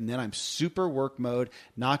to it, and then I'm super work mode,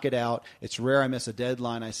 knock it out. It's rare I miss a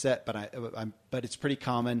deadline I set, but it's pretty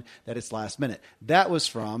common that it's last minute. That was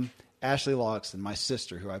from Ashley Logston, my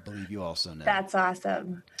sister, who I believe you also know. That's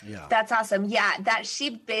awesome. Yeah. That's awesome. Yeah, that she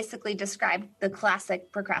basically described the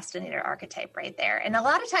classic procrastinator archetype right there. And a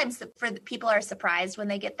lot of times people are surprised when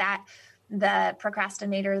they get that. The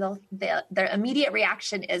procrastinator, their immediate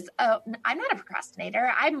reaction is, oh, I'm not a procrastinator.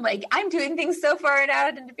 I'm doing things so far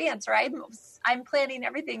out in advance, or I'm planning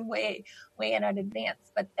everything way in advance.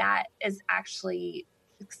 But that is actually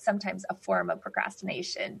sometimes a form of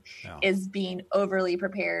procrastination, is being overly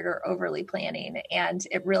prepared or overly planning. And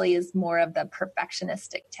it really is more of the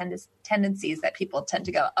perfectionistic tendencies that people tend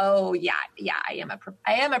to go, oh yeah, I am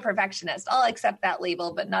a perfectionist. I'll accept that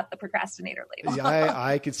label, but not the procrastinator label. Yeah,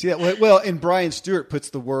 I can see that. Well, and Brian Stewart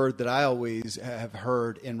puts the word that I always have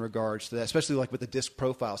heard in regards to that, especially like with the disc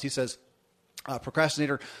profiles. He says,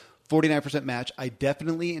 procrastinator, 49% match. I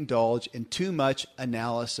definitely indulge in too much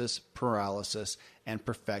analysis, paralysis, and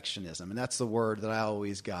perfectionism. And that's the word that I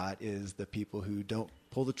always got, is the people who don't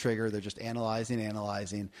pull the trigger. They're just analyzing.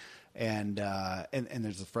 And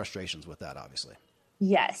there's the frustrations with that, obviously.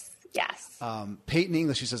 Yes. Peyton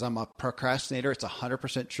English, she says, I'm a procrastinator. It's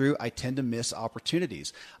 100% true. I tend to miss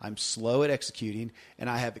opportunities. I'm slow at executing, and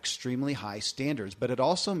I have extremely high standards, but it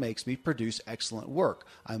also makes me produce excellent work.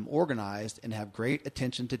 I'm organized and have great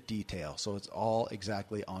attention to detail, so it's all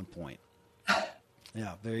exactly on point.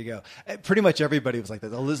 Yeah, there you go. Pretty much everybody was like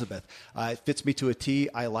that. Elizabeth, it fits me to a T.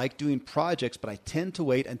 I like doing projects, but I tend to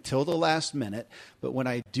wait until the last minute. But when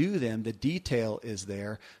I do them, the detail is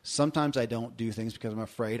there. Sometimes I don't do things because I'm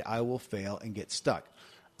afraid I will fail and get stuck.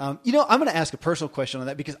 I'm going to ask a personal question on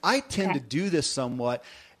that, because I tend to do this somewhat,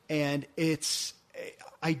 and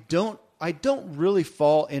I don't really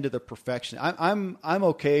fall into the perfection. I'm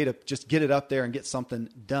okay to just get it up there and get something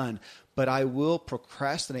done. but I will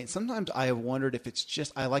procrastinate. Sometimes I have wondered if it's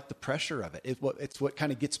just, I like the pressure of it. It's what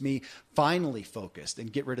kind of gets me finally focused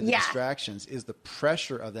and get rid of the distractions is the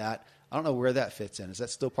pressure of that. I don't know where that fits in. Is that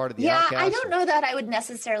still part of the outcast? I don't know that I would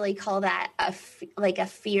necessarily call that a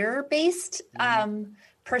fear-based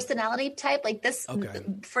personality type. Like this,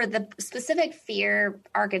 for the specific fear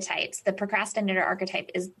archetypes, the procrastinator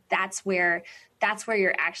archetype that's where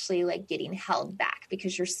you're actually like getting held back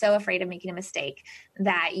because you're so afraid of making a mistake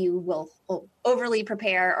that you will overly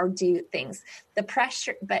prepare or do things. The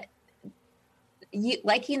pressure, but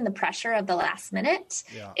liking the pressure of the last minute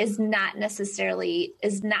is not necessarily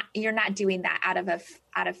you're not doing that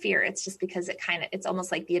out of fear. It's just because it's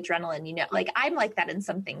almost like the adrenaline, like I'm like that in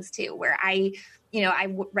some things too, where I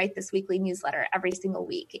write this weekly newsletter every single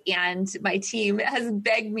week, and my team has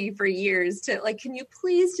begged me for years to like, can you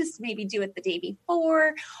please just maybe do it the day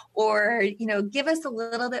before, or, give us a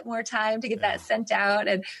little bit more time to get that sent out.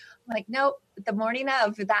 And I'm like, nope, the morning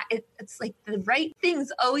of that, it's like the right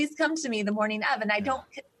things always come to me the morning of. And I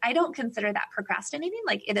don't consider that procrastinating.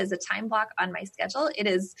 Like it is a time block on my schedule. It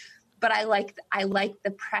is, but I like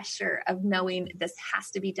the pressure of knowing this has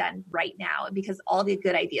to be done right now because all the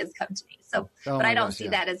good ideas come to me. So, but I don't see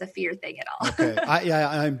that as a fear thing at all. Okay.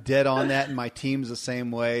 I'm dead on that. And my team's the same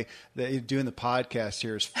way. Doing the podcast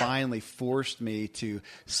here has finally forced me to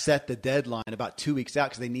set the deadline about 2 weeks out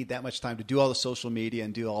because they need that much time to do all the social media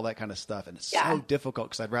and do all that kind of stuff. And it's so difficult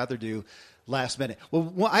because I'd rather do last minute.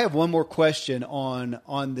 Well, I have one more question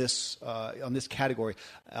on this category.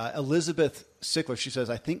 Elizabeth Sickler, she says,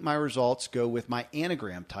 I think my results go with my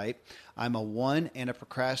Enneagram type. I'm a 1 and a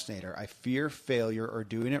procrastinator. I fear failure or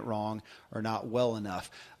doing it wrong or not well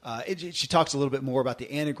enough. She talks a little bit more about the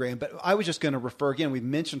Enneagram, but I was just going to refer again. We've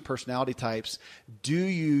mentioned personality types. Do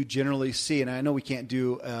you generally see, and I know we can't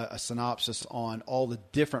do a synopsis on all the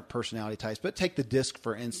different personality types, but take the DISC,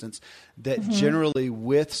 for instance, that generally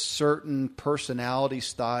with certain personality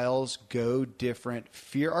styles go different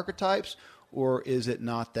fear archetypes, or is it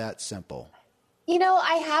not that simple?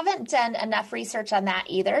 I haven't done enough research on that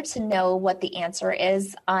either to know what the answer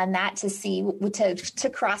is on that, to see, to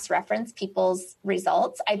cross-reference people's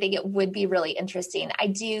results. I think it would be really interesting. I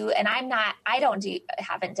do, and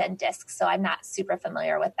haven't done DISC, so I'm not super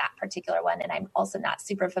familiar with that particular one. And I'm also not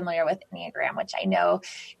super familiar with Enneagram, which I know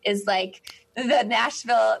is like the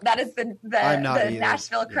Nashville, that is the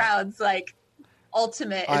Nashville crowd's like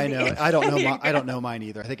ultimate. I know. I don't know mine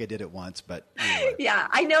either. I think I did it once, but anyway. Yeah,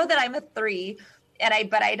 I know that I'm a 3,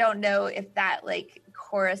 but I don't know if that like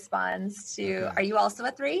corresponds to. Okay. Are you also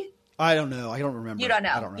a 3? I don't know. I don't remember. You don't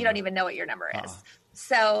know. You don't even know what your number is.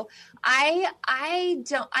 So I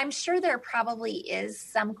don't. I'm sure there probably is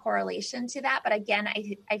some correlation to that, but again,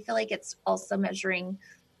 I feel like it's also measuring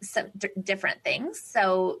some different things.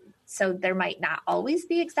 So there might not always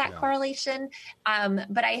be exact correlation.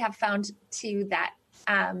 But I have found too that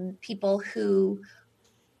people who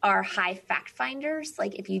are high fact finders,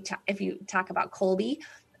 like if you talk about Kolbe,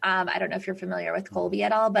 I don't know if you're familiar with Kolbe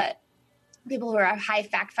at all, but people who are high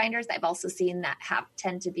fact finders, I've also seen that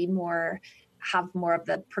tend to be have more of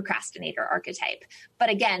the procrastinator archetype. But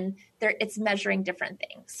again, it's measuring different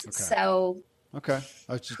things. Okay. So. Okay.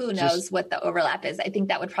 Who knows what the overlap is? I think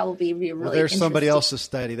that would probably be really there's somebody else's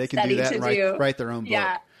study. They can do that and write their own book.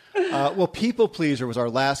 Yeah. Well, people pleaser was our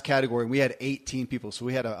last category, and we had 18 people, so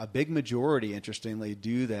we had a big majority, interestingly,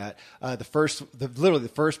 do that. Literally the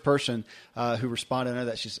first person who responded to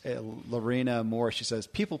that, she's Lorena Moore. She says,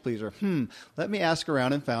 "People pleaser. Let me ask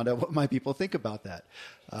around and found out what my people think about that."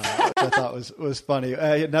 Which I thought was funny.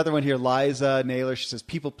 Another one here, Liza Naylor. She says,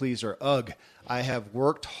 "People pleaser. Ugh. I have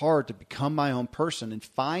worked hard to become my own person and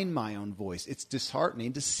find my own voice. It's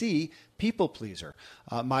disheartening to see people pleaser.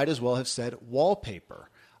 Might as well have said wallpaper.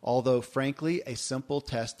 Although, frankly, a simple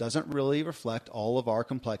test doesn't really reflect all of our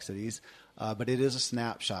complexities, but it is a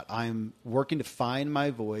snapshot. I'm working to find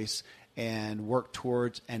my voice and work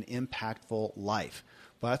towards an impactful life."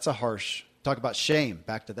 Well, that's a harsh talk about shame.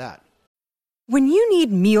 Back to that. When you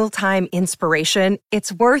need mealtime inspiration,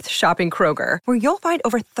 it's worth shopping Kroger, where you'll find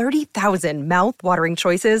over 30,000 mouth-watering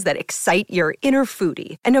choices that excite your inner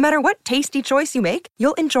foodie. And no matter what tasty choice you make,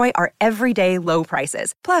 you'll enjoy our everyday low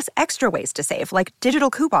prices, plus extra ways to save, like digital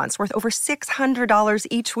coupons worth over $600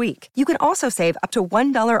 each week. You can also save up to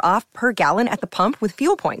 $1 off per gallon at the pump with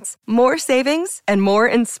fuel points. More savings and more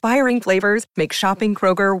inspiring flavors make shopping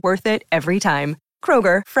Kroger worth it every time.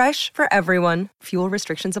 Kroger, fresh for everyone. Fuel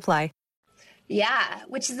restrictions apply. Yeah,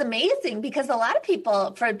 which is amazing because a lot of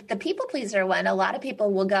people, for the people pleaser one, a lot of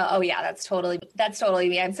people will go, "Oh yeah, that's totally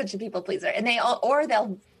me. I'm such a people pleaser," and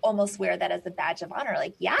they'll almost wear that as a badge of honor.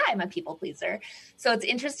 Like, yeah, I'm a people pleaser. So it's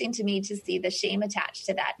interesting to me to see the shame attached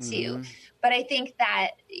to that too. Mm-hmm. But I think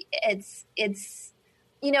that it's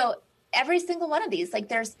every single one of these, like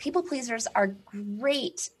there's people pleasers are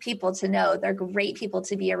great people to know. They're great people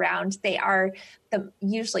to be around. They are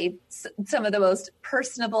usually some of the most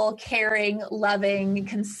personable, caring, loving,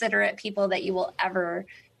 considerate people that you will ever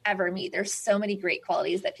meet. There's so many great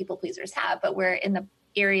qualities that people pleasers have, but where in the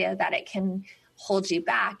area that it can hold you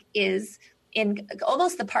back is in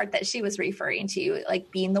almost the part that she was referring to,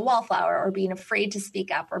 like being the wallflower or being afraid to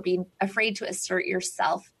speak up or being afraid to assert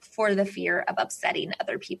yourself for the fear of upsetting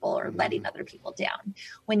other people or letting other people down.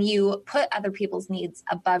 When you put other people's needs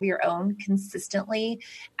above your own consistently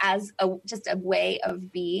as just a way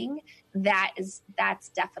of being, that's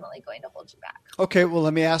definitely going to hold you back. Okay, well,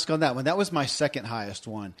 let me ask on that one. That was my second highest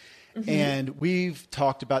one. Mm-hmm. And we've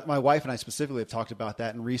talked about, my wife and I specifically have talked about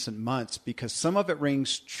that in recent months because some of it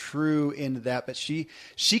rings true into that, but she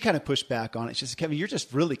kind of pushed back on it. She said, Kevin, you're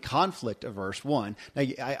just really conflict averse. One, now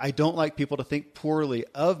I don't like people to think poorly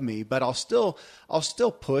of me, but I'll still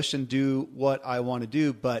push and do what I want to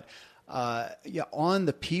do. But on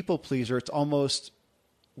the people pleaser, it's almost,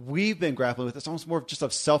 we've been grappling with, it's almost more of just a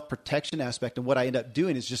self-protection aspect. And what I end up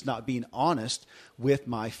doing is just not being honest with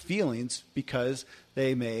my feelings because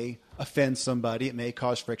they may offend somebody. It may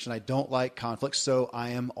cause friction. I don't like conflict. So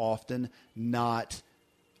I am often not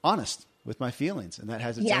honest with my feelings. And that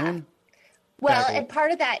has its own. Well, and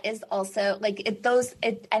part of that is also like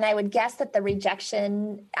and I would guess that the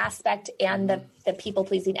rejection aspect and the people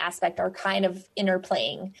pleasing aspect are kind of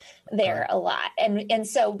interplaying there a lot. And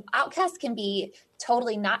so outcasts can be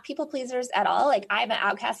totally not people pleasers at all. Like I'm an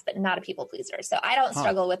outcast, but not a people pleaser. So I don't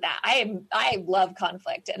struggle with that. I love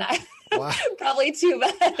conflict and I probably too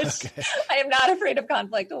much. Okay. I am not afraid of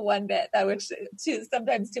conflict one bit, which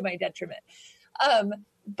sometimes to my detriment.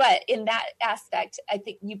 But in that aspect, I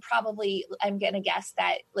think I'm going to guess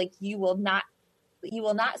that like you will not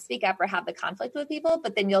speak up or have the conflict with people,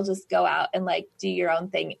 but then you'll just go out and like do your own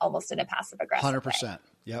thing almost in a passive aggressive 100%. way.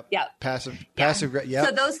 Yep. Passive. Yep.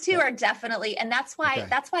 So those two are definitely, and that's why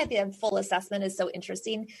the full assessment is so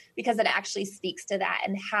interesting because it actually speaks to that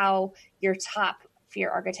and how your top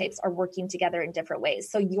fear archetypes are working together in different ways.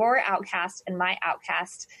 So your outcast and my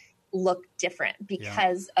outcast look different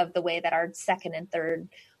because of the way that our second and third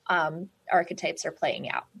archetypes are playing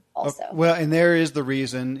out also. Well, and there is the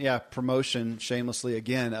reason, promotion shamelessly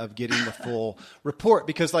again of getting the full report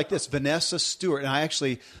because like this, Vanessa Stewart, and I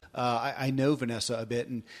actually, I know Vanessa a bit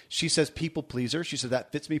and she says people pleaser. She said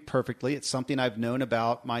that fits me perfectly. It's something I've known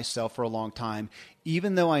about myself for a long time.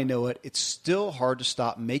 Even though I know it, it's still hard to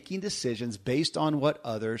stop making decisions based on what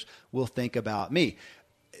others will think about me.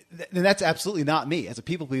 And that's absolutely not me. As a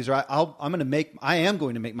people pleaser, I am going to make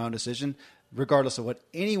my own decision regardless of what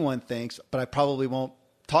anyone thinks, but I probably won't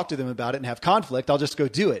talk to them about it and have conflict. I'll just go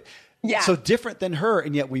do it. Yeah. So different than her.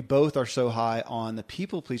 And yet we both are so high on the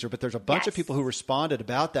people pleaser, but there's a bunch of people who responded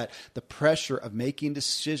about that. The pressure of making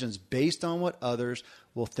decisions based on what others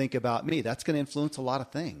will think about me. That's going to influence a lot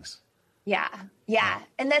of things. Yeah.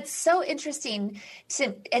 And that's so interesting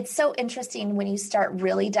it's so interesting when you start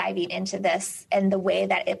really diving into this and the way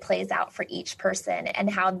that it plays out for each person and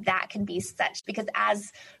how that can be such, because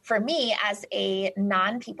for me, as a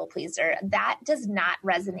non-people pleaser, that does not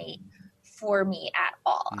resonate for me at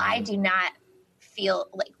all. I do not feel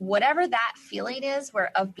like whatever that feeling is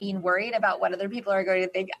of being worried about what other people are going to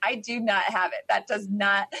think, I do not have it. That does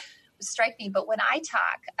not strike me. But when I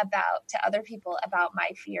talk to other people about my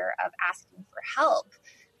fear of asking for help,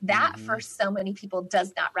 that for so many people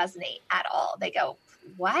does not resonate at all. They go,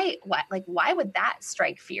 why would that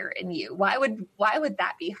strike fear in you? Why would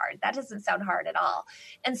that be hard? That doesn't sound hard at all.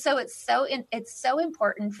 And so it's so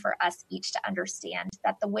important for us each to understand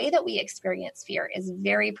that the way that we experience fear is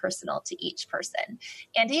very personal to each person.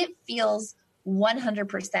 And it feels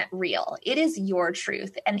 100% real. It is your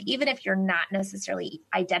truth. And even if you're not necessarily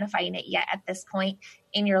identifying it yet at this point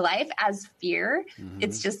in your life as fear,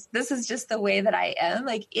 this is just the way that I am.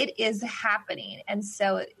 Like it is happening. And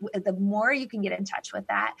so the more you can get in touch with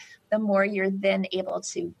that, the more you're then able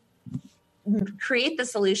to create the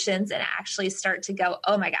solutions and actually start to go,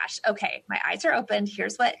 oh my gosh, okay, my eyes are opened.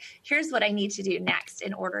 Here's what I need to do next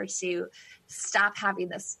in order to stop having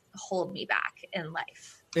this hold me back in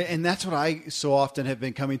life. And that's what I so often have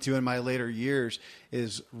been coming to in my later years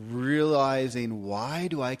is realizing, why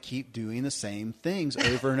do I keep doing the same things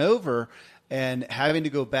over and over and having to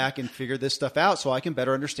go back and figure this stuff out so I can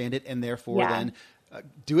better understand it and therefore then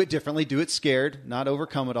do it differently, do it scared, not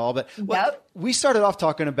overcome it all. But Yep. we started off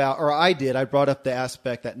talking about, or I brought up the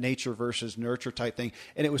aspect, that nature versus nurture type thing.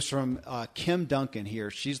 And it was from Kim Duncan here.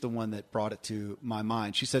 She's the one that brought it to my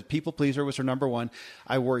mind. She said, people pleaser was her number one.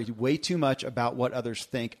 I worry way too much about what others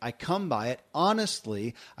think. I come by it.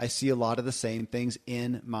 Honestly, I see a lot of the same things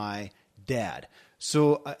in my dad.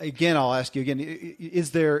 So again, I'll ask you again,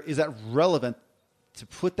 is that relevant to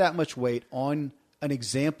put that much weight on an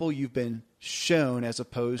example you've been shown, as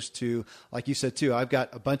opposed to, like you said too, I've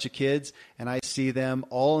got a bunch of kids and I see them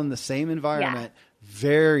all in the same environment,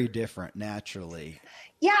 very different naturally.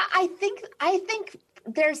 Yeah, I think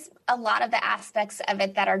there's a lot of the aspects of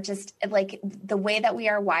it that are just like the way that we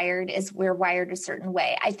are wired is we're wired a certain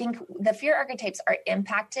way. I think the fear archetypes are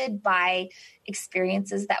impacted by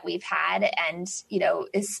experiences that we've had. And,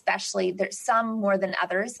 especially there's some more than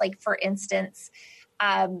others. Like for instance,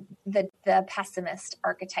 the pessimist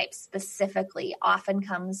archetype specifically often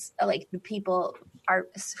comes, like the people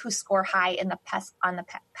who score high in on the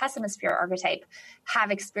pessimist fear archetype have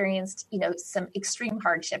experienced, some extreme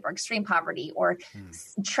hardship or extreme poverty or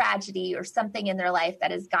tragedy or something in their life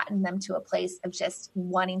that has gotten them to a place of just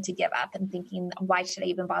wanting to give up and thinking, why should I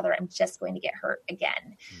even bother? I'm just going to get hurt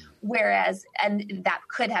again. Whereas, and that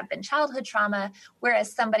could have been childhood trauma.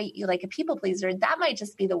 Whereas somebody like a people pleaser, that might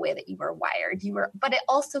just be the way that you were wired. But it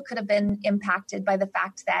also could have been impacted by the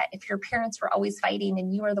fact that if your parents were always fighting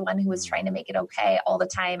and you were the one who was trying to make it okay all the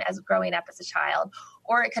time as growing up as a child,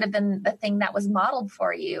 or it could have been the thing that was modeled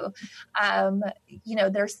for you.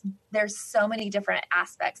 There's so many different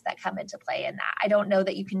aspects that come into play in that. I don't know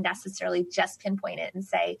that you can necessarily just pinpoint it and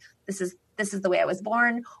say, this is the way I was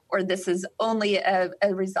born, or this is only a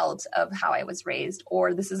result of how I was raised,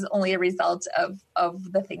 or this is only a result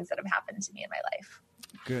of the things that have happened to me in my life.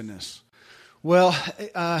 Goodness. Well,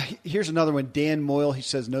 here's another one. Dan Moyle, he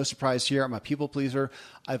says, no surprise here. I'm a people pleaser.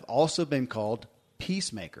 I've also been called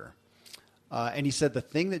peacemaker. And he said the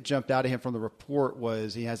thing that jumped out at him from the report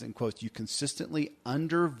was, he has it in quotes, you consistently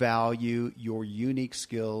undervalue your unique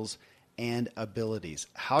skills and abilities.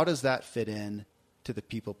 How does that fit in to the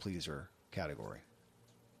people pleaser category?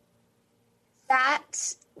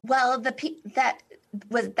 That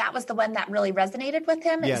was the one that really resonated with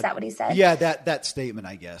him. Yeah. Is that what he said? Yeah, that statement,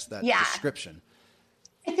 I guess, that description.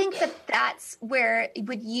 I think that's where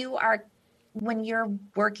when you're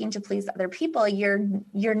working to please other people,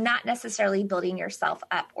 you're not necessarily building yourself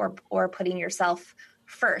up or putting yourself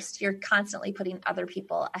first. You're constantly putting other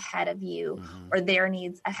people ahead of you or their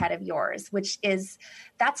needs ahead of yours,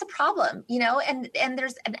 that's a problem, and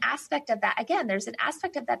there's an aspect of that. Again, there's an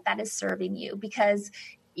aspect of that is serving you because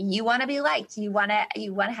you want to be liked. You want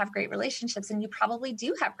to have great relationships, and you probably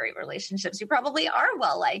do have great relationships. You probably are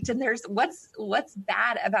well liked. And there's what's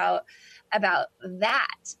bad about that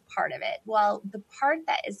part of it. Well, the part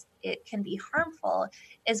that it can be harmful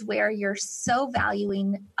is where you're so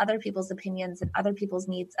valuing other people's opinions and other people's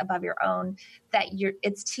needs above your own that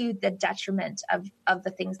it's to the detriment of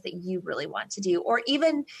the things that you really want to do, or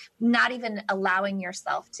even not even allowing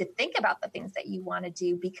yourself to think about the things that you want to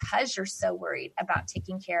do because you're so worried about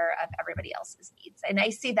taking care of everybody else's needs. And I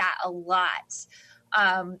see that a lot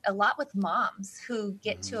with moms who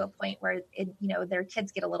get to a point where their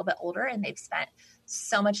kids get a little bit older and they've spent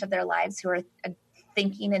so much of their lives who are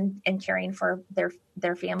thinking and caring for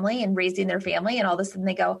their family and raising their family, and all of a sudden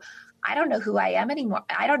they go, I don't know who I am anymore.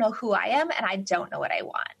 I don't know who I am, and I don't know what I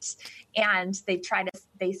want. And they try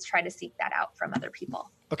to seek that out from other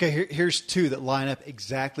people. Okay, here's two that line up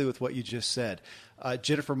exactly with what you just said.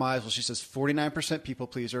 Jennifer Meisel, she says 49% people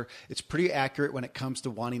pleaser. It's pretty accurate when it comes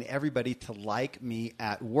to wanting everybody to like me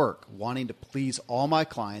at work, wanting to please all my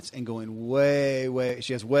clients and going way,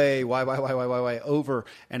 she has way over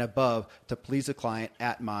and above to please a client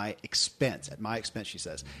at my expense, she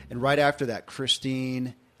says. And right after that,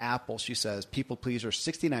 Christine Apple, she says, people pleaser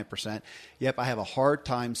 69%. Yep, I have a hard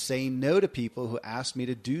time saying no to people who ask me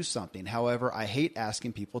to do something. However, I hate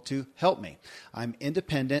asking people to help me. I'm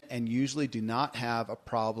independent and usually do not have a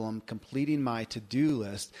problem completing my to-do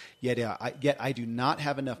list, yet I do not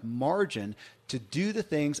have enough margin to do the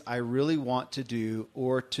things I really want to do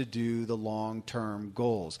or to do the long-term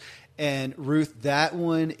goals. And Ruth, that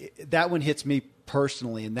one hits me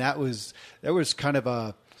personally, and there was kind of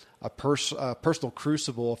a personal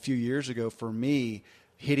crucible a few years ago for me,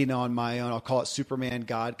 hitting on my own, I'll call it Superman,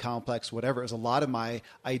 God complex, whatever. It was a lot of my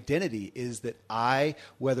identity is that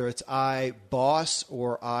whether it's I boss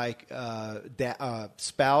or I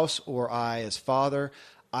spouse or I as father,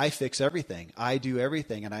 I fix everything. I do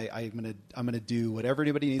everything. And I'm going to do whatever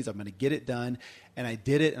anybody needs. I'm going to get it done. And I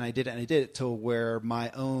did it and I did it and I did it to where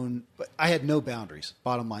I had no boundaries,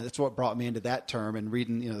 bottom line. That's what brought me into that term and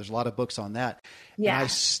reading, there's a lot of books on that. Yeah. And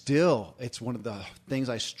it's one of the things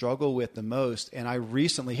I struggle with the most. And I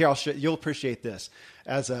recently, you'll appreciate this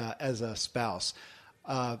as a spouse.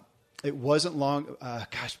 It wasn't long,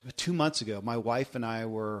 2 months ago, my wife and I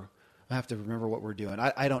have to remember what we're doing.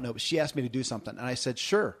 I don't know, but she asked me to do something. And I said,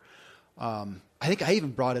 sure. I think I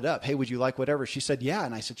even brought it up. Hey, would you like whatever? She said, yeah.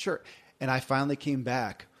 And I said, sure. And I finally came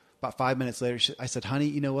back about 5 minutes later. I said, honey,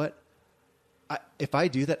 you know what? If I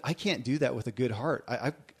do that, I can't do that with a good heart.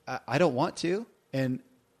 I don't want to. And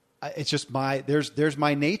it's just there's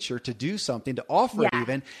my nature to do something, to offer it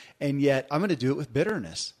even. And yet I'm going to do it with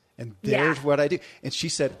bitterness. And there's what I do. And she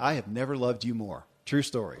said, I have never loved you more. True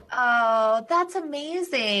story. Oh, that's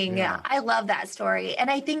amazing. Yeah. I love that story.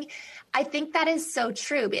 And I think that is so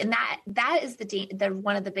true. And that is the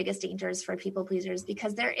one of the biggest dangers for people pleasers,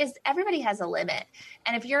 because everybody has a limit.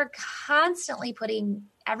 And if you're constantly putting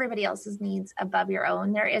everybody else's needs above your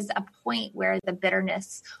own, there is a point where the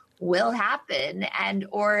bitterness will happen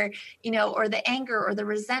or the anger or the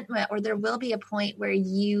resentment, or there will be a point where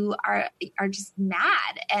you are just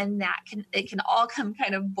mad, and it can all come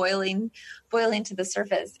kind of boiling to the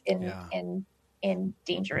surface in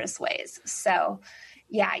dangerous ways. So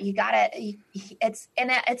yeah,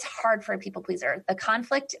 it's hard for a people pleaser. The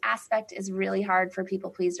conflict aspect is really hard for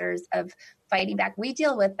people pleasers, of fighting back. We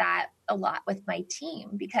deal with that a lot with my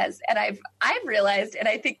team and I've realized, and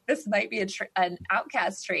I think this might be an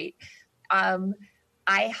outcast trait.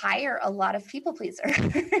 I hire a lot of people pleasers.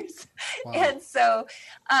 Wow. And so,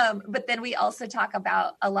 but then we also talk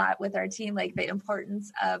about a lot with our team, like the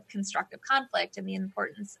importance of constructive conflict and the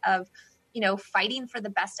importance of, fighting for the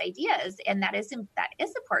best ideas. And that is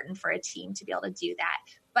important for a team to be able to do that.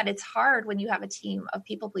 But it's hard when you have a team of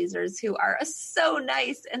people pleasers who are so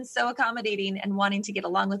nice and so accommodating and wanting to get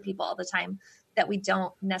along with people all the time, that we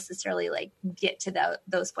don't necessarily get to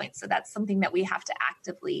those points. So that's something that we have to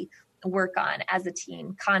actively work on as a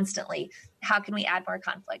team constantly. How can we add more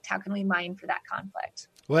conflict? How can we mine for that conflict?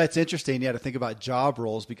 Well, it's interesting, to think about job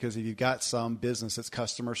roles, because if you've got some business that's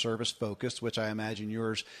customer service focused, which I imagine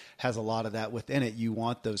yours has a lot of that within it, you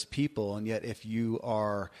want those people. And yet if you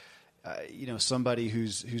are somebody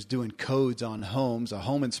who's doing codes on homes, a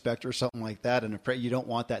home inspector or something like that, and you don't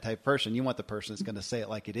want that type of person. You want the person that's going to say it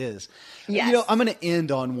like it is. Yes. I'm going to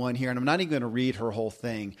end on one here, and I'm not even going to read her whole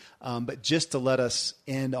thing, but just to let us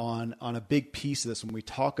end on a big piece of this. When we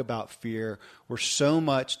talk about fear, we're so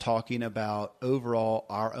much talking about overall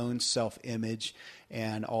our own self-image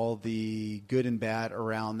and all the good and bad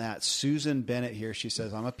around that. Susan Bennett here, she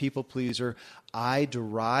says, I'm a people pleaser. I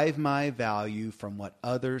derive my value from what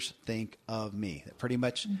others think of me. That pretty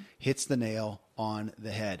much hits the nail on the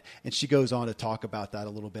head. And she goes on to talk about that a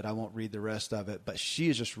little bit. I won't read the rest of it, but she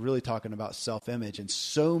is just really talking about self-image, and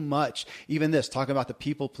so much, even this, talking about the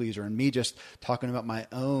people pleaser, and me just talking about my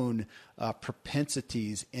own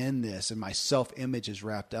propensities in this, and my self-image is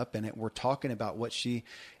wrapped up in it. We're talking about what she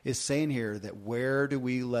is saying here, that where do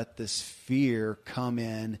we let this fear come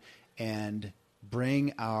in and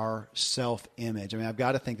bring our self-image? I mean, I've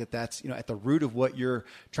got to think that that's, at the root of what you're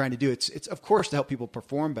trying to do. It's of course to help people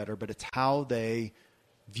perform better, but it's how they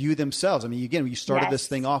view themselves. I mean, again, you started this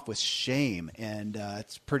thing off with shame, and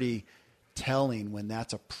it's pretty telling when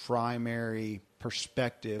that's a primary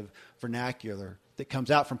perspective vernacular that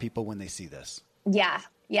comes out from people when they see this. Yeah.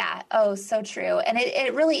 Yeah. Oh, so true. And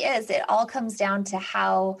it really is. It all comes down to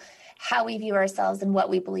how we view ourselves and what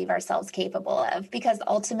we believe ourselves capable of, because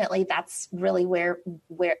ultimately that's really where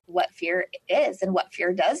what fear is and what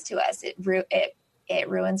fear does to us. It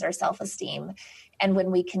ruins our self-esteem. And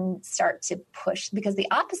when we can start to push, because the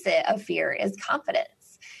opposite of fear is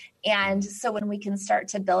confidence. And so when we can start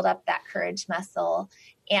to build up that courage muscle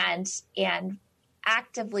and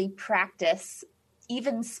actively practice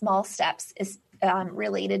even small steps is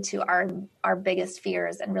related to our biggest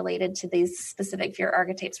fears and related to these specific fear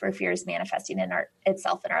archetypes where fear is manifesting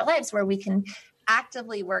itself in our lives, where we can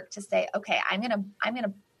actively work to say, okay, I'm going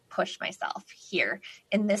to push myself here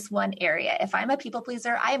in this one area. If I'm a people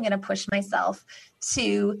pleaser, I am going to push myself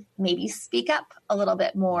to maybe speak up a little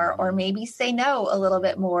bit more, or maybe say no a little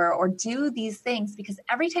bit more, or do these things, because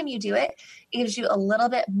every time you do it, it gives you a little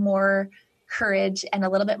bit more courage and a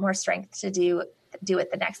little bit more strength to do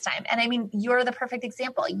it the next time. And I mean, you're the perfect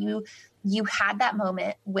example. You had that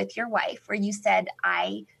moment with your wife where you said,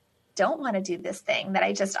 I don't want to do this thing that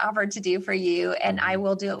I just offered to do for you, and I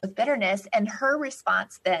will do it with bitterness. And her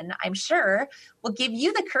response then, I'm sure, will give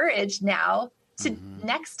you the courage now to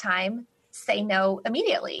next time say no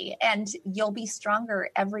immediately, and you'll be stronger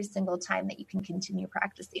every single time that you can continue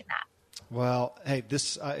practicing that. Well, hey,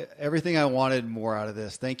 everything I wanted more out of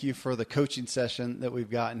this. Thank you for the coaching session that we've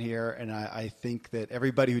gotten here. And I think that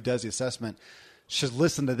everybody who does the assessment should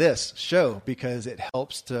listen to this show, because it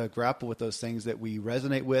helps to grapple with those things that we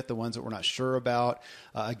resonate with, the ones that we're not sure about.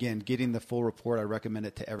 Again, getting the full report, I recommend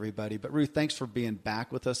it to everybody. But Ruth, thanks for being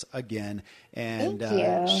back with us again and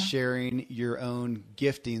sharing your own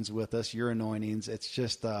giftings with us, your anointings. It's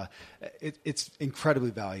just, it's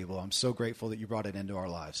incredibly valuable. I'm so grateful that you brought it into our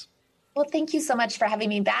lives. Well, thank you so much for having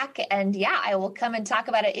me back. And yeah, I will come and talk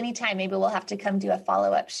about it anytime. Maybe we'll have to come do a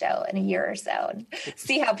follow-up show in a year or so and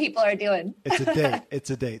see how people are doing. It's a date. It's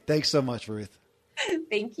a date. Thanks so much, Ruth.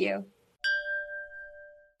 Thank you.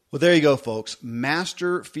 Well, there you go, folks.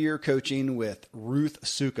 Master Fear Coaching with Ruth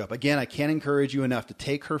Soukup. Again, I can't encourage you enough to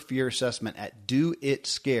take her fear assessment at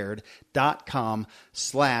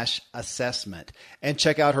doitscared.com/assessment and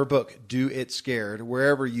check out her book, Do It Scared,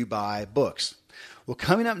 wherever you buy books. Well,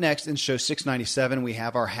 coming up next in show 697, we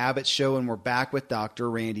have our habits show, and we're back with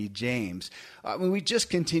Dr. Randy James. We just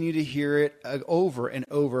continue to hear it over and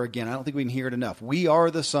over again. I don't think we can hear it enough. We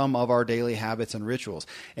are the sum of our daily habits and rituals.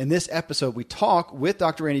 In this episode, we talk with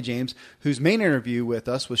Dr. Randy James, whose main interview with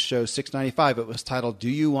us was show 695. It was titled, Do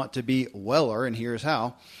You Want to Be Weller? And here's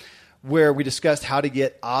how. Where we discussed how to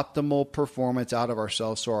get optimal performance out of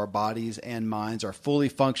ourselves so our bodies and minds are fully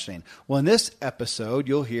functioning. Well, in this episode,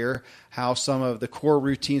 you'll hear how some of the core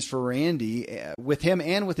routines for Randy, with him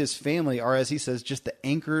and with his family, are, as he says, just the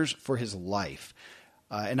anchors for his life.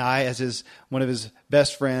 And I, as one of his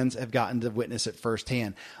best friends, have gotten to witness it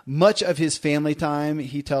firsthand. Much of his family time,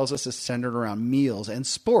 he tells us, is centered around meals and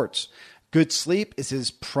sports. Good sleep is his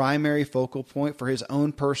primary focal point for his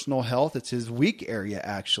own personal health. It's his weak area,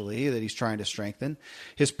 actually, that he's trying to strengthen.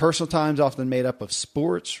 His personal time is often made up of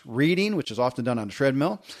sports, reading, which is often done on a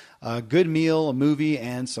treadmill, a good meal, a movie,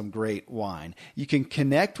 and some great wine. You can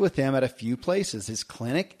connect with him at a few places. His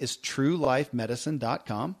clinic is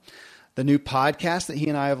truelifemedicine.com. The new podcast that he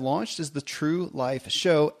and I have launched is the True Life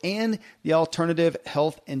Show, and the alternative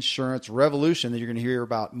health insurance revolution that you're going to hear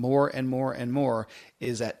about more and more and more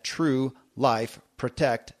is at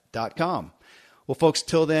truelifeprotect.com. Well, folks,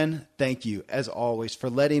 till then, thank you, as always, for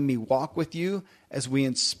letting me walk with you as we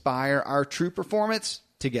inspire our true performance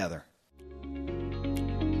together.